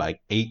this movie like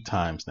 8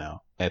 times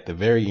now, at the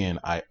very end,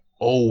 I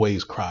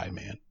always cry,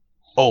 man.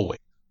 Always.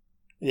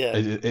 Yeah.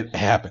 It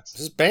happens.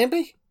 Is this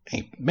Bambi?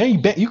 Hey,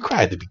 man, you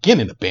cry at the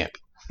beginning of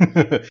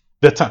Bambi.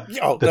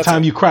 The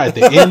time you cry at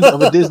the end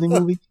of a Disney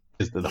movie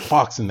is the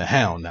Fox and the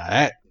Hound. Now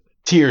that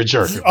tear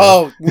jerker. Bro.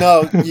 Oh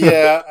no,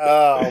 yeah.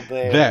 Oh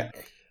man,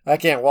 I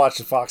can't watch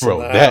the Fox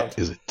and the Hound. That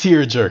is a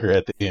tear jerker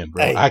at the end,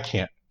 bro. Hey, I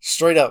can't.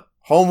 Straight up,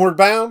 Homeward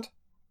Bound.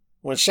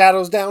 When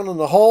Shadow's down in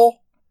the hole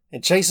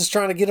and Chase is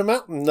trying to get him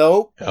out.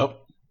 Nope. Yep.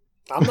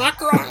 I'm not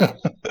crying.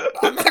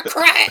 I'm not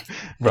crying.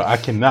 Bro, I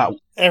cannot.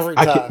 Every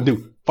time. I can't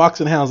do Fox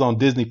and the Hound's on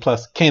Disney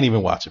Plus. Can't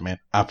even watch it, man.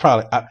 I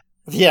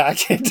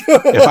can't do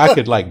it. If I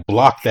could like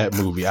block that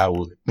movie, I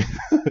would.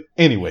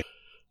 Anyway,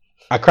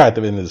 I cry at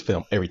the end of this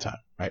film every time,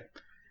 right?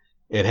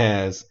 It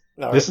has.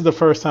 Right. This is the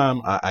first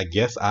time I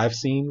guess I've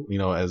seen,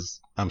 as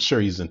I'm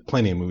sure he's in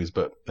plenty of movies,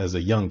 but as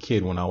a young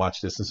kid when I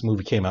watched this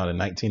movie came out in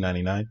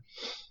 1999.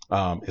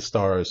 It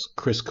stars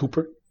Chris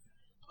Cooper,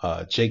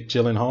 Jake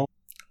Gyllenhaal.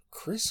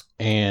 Chris?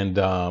 And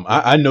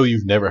I know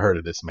you've never heard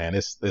of this, man.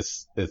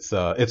 It's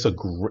a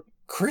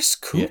Chris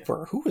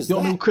Cooper? Who is you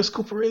that? don't know who Chris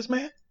Cooper is,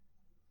 man?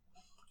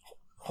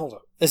 Hold on.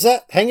 Is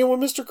that Hanging with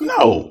Mr. Cooper?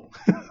 No.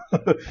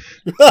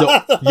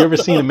 So, you ever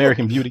seen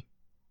American Beauty?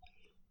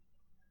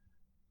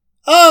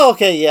 Oh,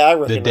 okay. Yeah, I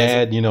recognize the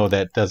dad, it.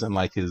 That doesn't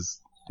like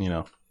his,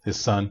 his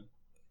son,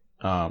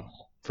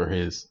 for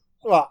his.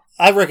 Well,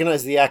 I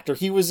recognize the actor.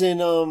 He was in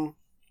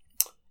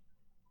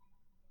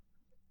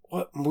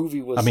what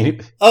movie was?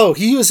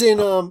 He was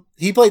in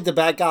he played the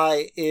bad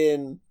guy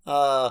in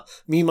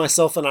Me,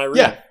 Myself, and Irene.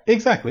 Yeah,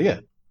 exactly.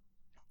 Yeah.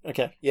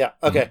 Okay. Yeah.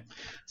 Okay. Mm-hmm.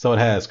 So it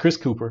has Chris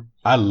Cooper.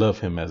 I love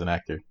him as an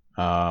actor.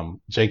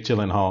 Jake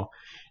Gyllenhaal.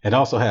 It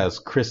also has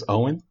Chris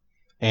Owen,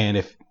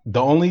 and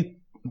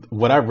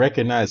what I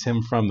recognize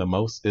him from the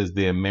most is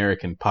the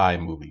American Pie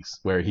movies,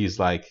 where he's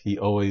like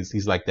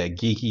that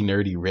geeky,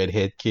 nerdy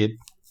redhead kid,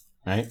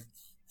 right?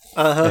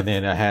 Uh-huh. And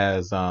then it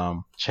has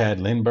Chad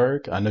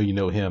Lindbergh. I know you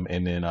know him,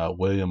 and then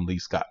William Lee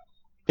Scott.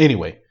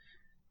 Anyway,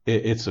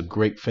 it's a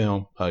great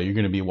film. You're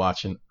going to be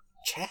watching.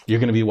 You're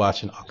going to be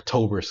watching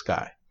October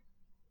Sky.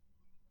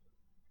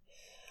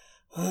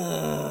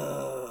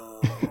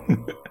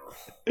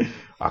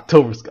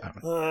 October Sky.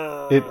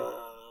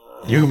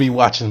 You're gonna be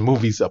watching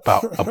movies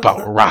about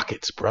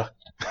rockets, bruh.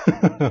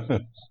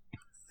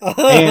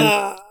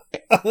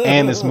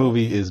 and this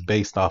movie is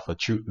based off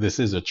this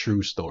is a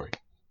true story.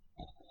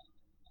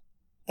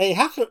 Hey,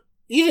 how could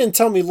you didn't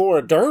tell me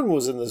Laura Dern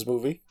was in this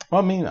movie?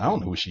 Well, I don't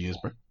know who she is,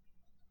 bro.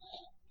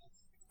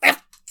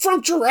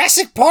 From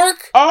Jurassic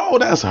Park? Oh,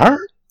 that's her.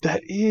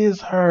 That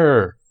is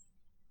her.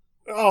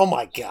 Oh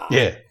my god.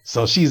 Yeah,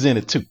 so she's in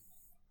it too.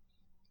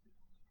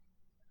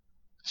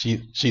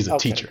 She's a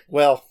teacher.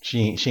 Well,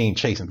 she ain't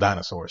chasing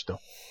dinosaurs though.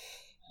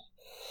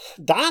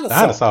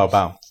 Dinosaur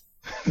bounce.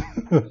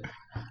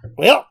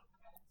 Well,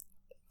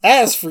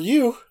 as for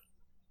you,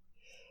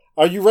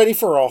 are you ready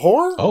for a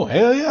horror? Oh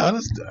hell yeah!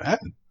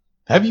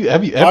 Have you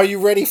ever? Are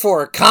you ready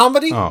for a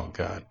comedy? Oh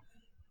god.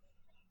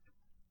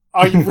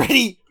 Are you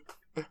ready?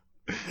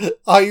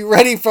 Are you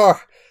ready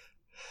for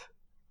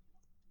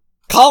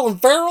Colin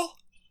Farrell?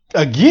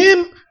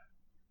 Again?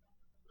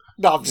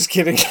 No, I'm just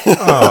kidding.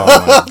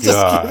 Oh my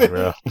god,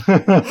 bro.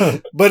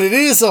 But it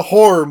is a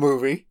horror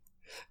movie,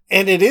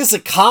 and it is a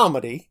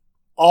comedy,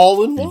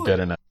 all in one. You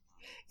better not.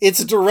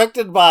 It's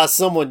directed by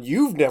someone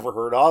you've never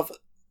heard of,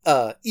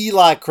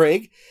 Eli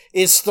Craig.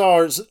 It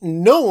stars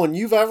no one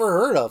you've ever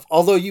heard of,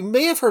 although you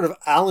may have heard of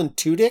Alan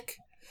Tudyk.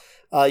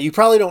 You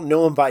probably don't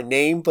know him by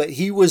name, but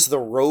he was the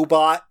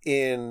robot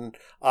in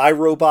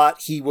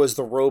iRobot. He was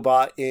the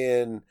robot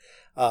in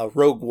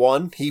Rogue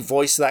One. He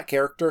voiced that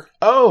character.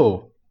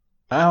 Oh,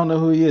 I don't know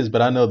who he is,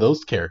 but I know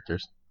those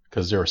characters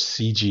because they're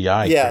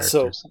CGI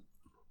characters.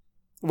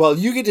 Well,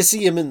 you get to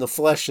see him in the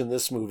flesh in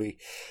this movie.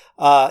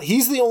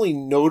 He's the only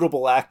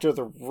notable actor.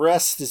 The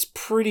rest is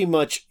pretty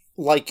much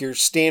like your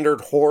standard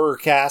horror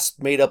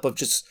cast made up of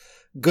just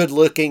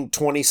good-looking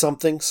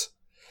 20-somethings.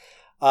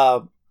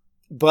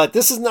 But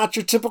this is not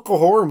your typical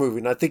horror movie,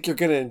 and I think you're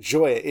going to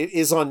enjoy it. It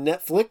is on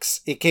Netflix.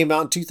 It came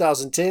out in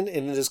 2010,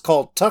 and it is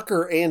called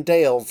Tucker and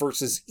Dale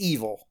versus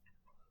Evil.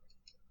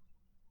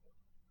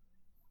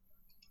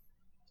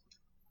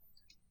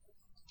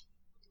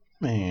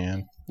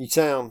 Man. You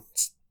sound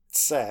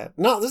sad.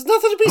 No, there's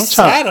nothing to be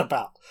sad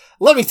about.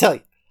 Let me tell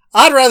you,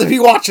 I'd rather be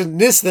watching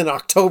this than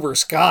October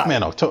Sky.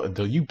 Man,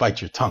 October, you bite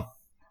your tongue.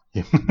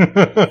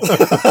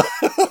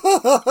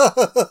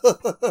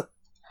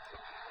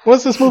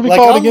 What's this movie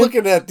called again? I'm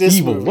looking at this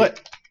Evil. movie.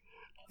 What?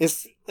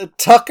 It's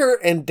Tucker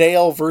and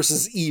Dale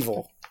versus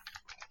Evil.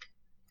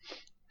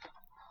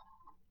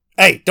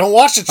 Hey, don't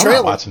watch the trailer.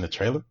 I'm not watching the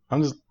trailer.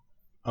 I'm just...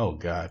 Oh,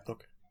 God.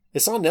 Okay.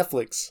 It's on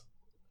Netflix.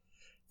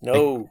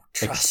 No,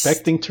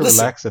 expecting to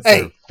relax at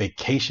their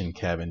vacation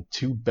cabin.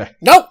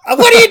 No,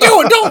 what are you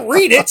doing? Don't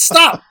read it.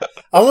 Stop.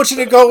 I want you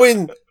to go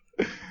in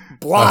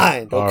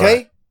blind, okay?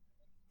 Right.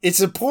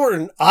 It's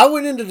important. I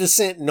went into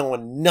Descent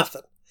knowing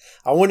nothing.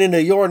 I went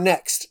into You're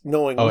Next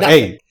knowing nothing.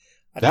 Hey,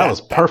 that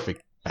was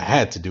perfect. I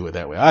had to do it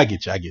that way. I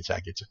get you. I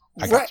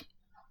got you.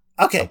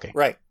 Okay,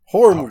 right.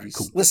 Horror movies.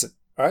 Cool. Listen,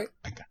 all right?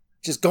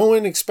 Just go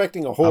in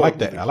expecting a horror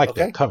movie. I like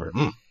that cover.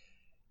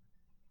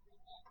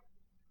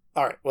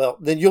 All right, well,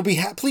 then you'll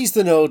be pleased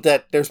to know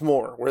that there's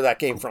more where that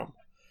came from.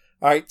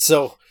 All right,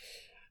 so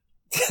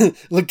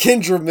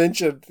LaKendra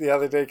mentioned the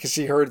other day because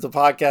she heard the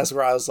podcast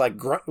where I was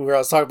like, where I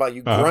was talking about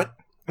you grunt.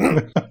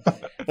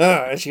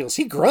 And she goes,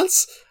 he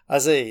grunts? I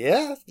say,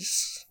 yeah,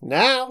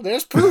 now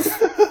there's proof.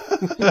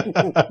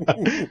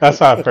 That's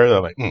how I felt.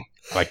 I'm like, I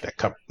like that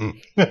cover.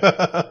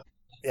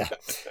 Yeah.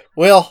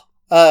 Well,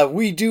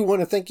 we do want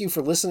to thank you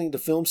for listening to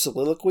Film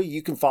Soliloquy.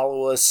 You can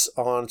follow us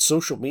on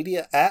social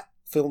media at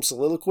Film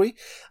Soliloquy.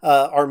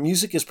 Our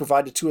music is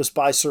provided to us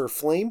by Sir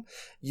Flame.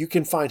 You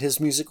can find his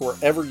music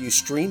wherever you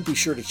stream. Be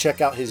sure to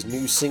check out his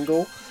new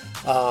single,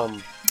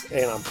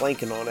 and I'm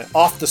blanking on it,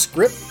 Off the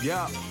Script.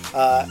 Yeah.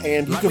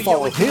 And you can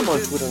follow him on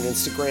Twitter and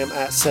Instagram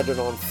at Set It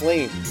On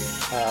Flame.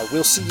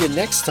 We'll see you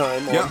next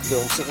time on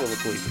Film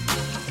Soliloquy.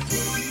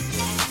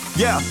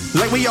 Yeah,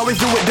 like we always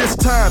do it this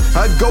time.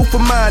 I go for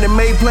mine and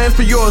made plans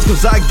for yours,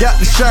 cause I got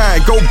to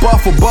shine. Go bar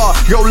for bar,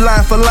 go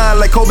line for line,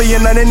 like Kobe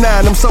in 99.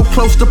 I'm so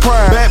close to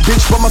prime. Bad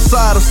bitch by my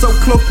side, I'm so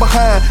close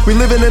behind. We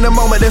living in a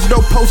moment, there's no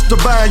post to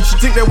bind. You should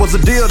think there was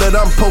a deal that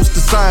I'm supposed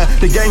to sign.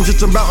 The game's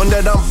just a mountain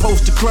that I'm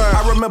supposed to climb.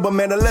 I remember,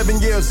 man, 11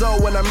 years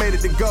old when I made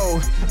it to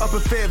go. Up in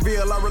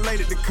Fayetteville, I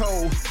related to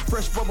cold.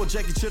 Fresh bubble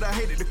jacket, shit, I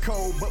hated the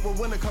cold. But when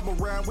winter come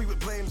around, we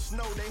would play in the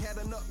snow. They had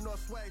an up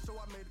north swag, so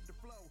I made it to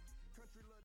flow.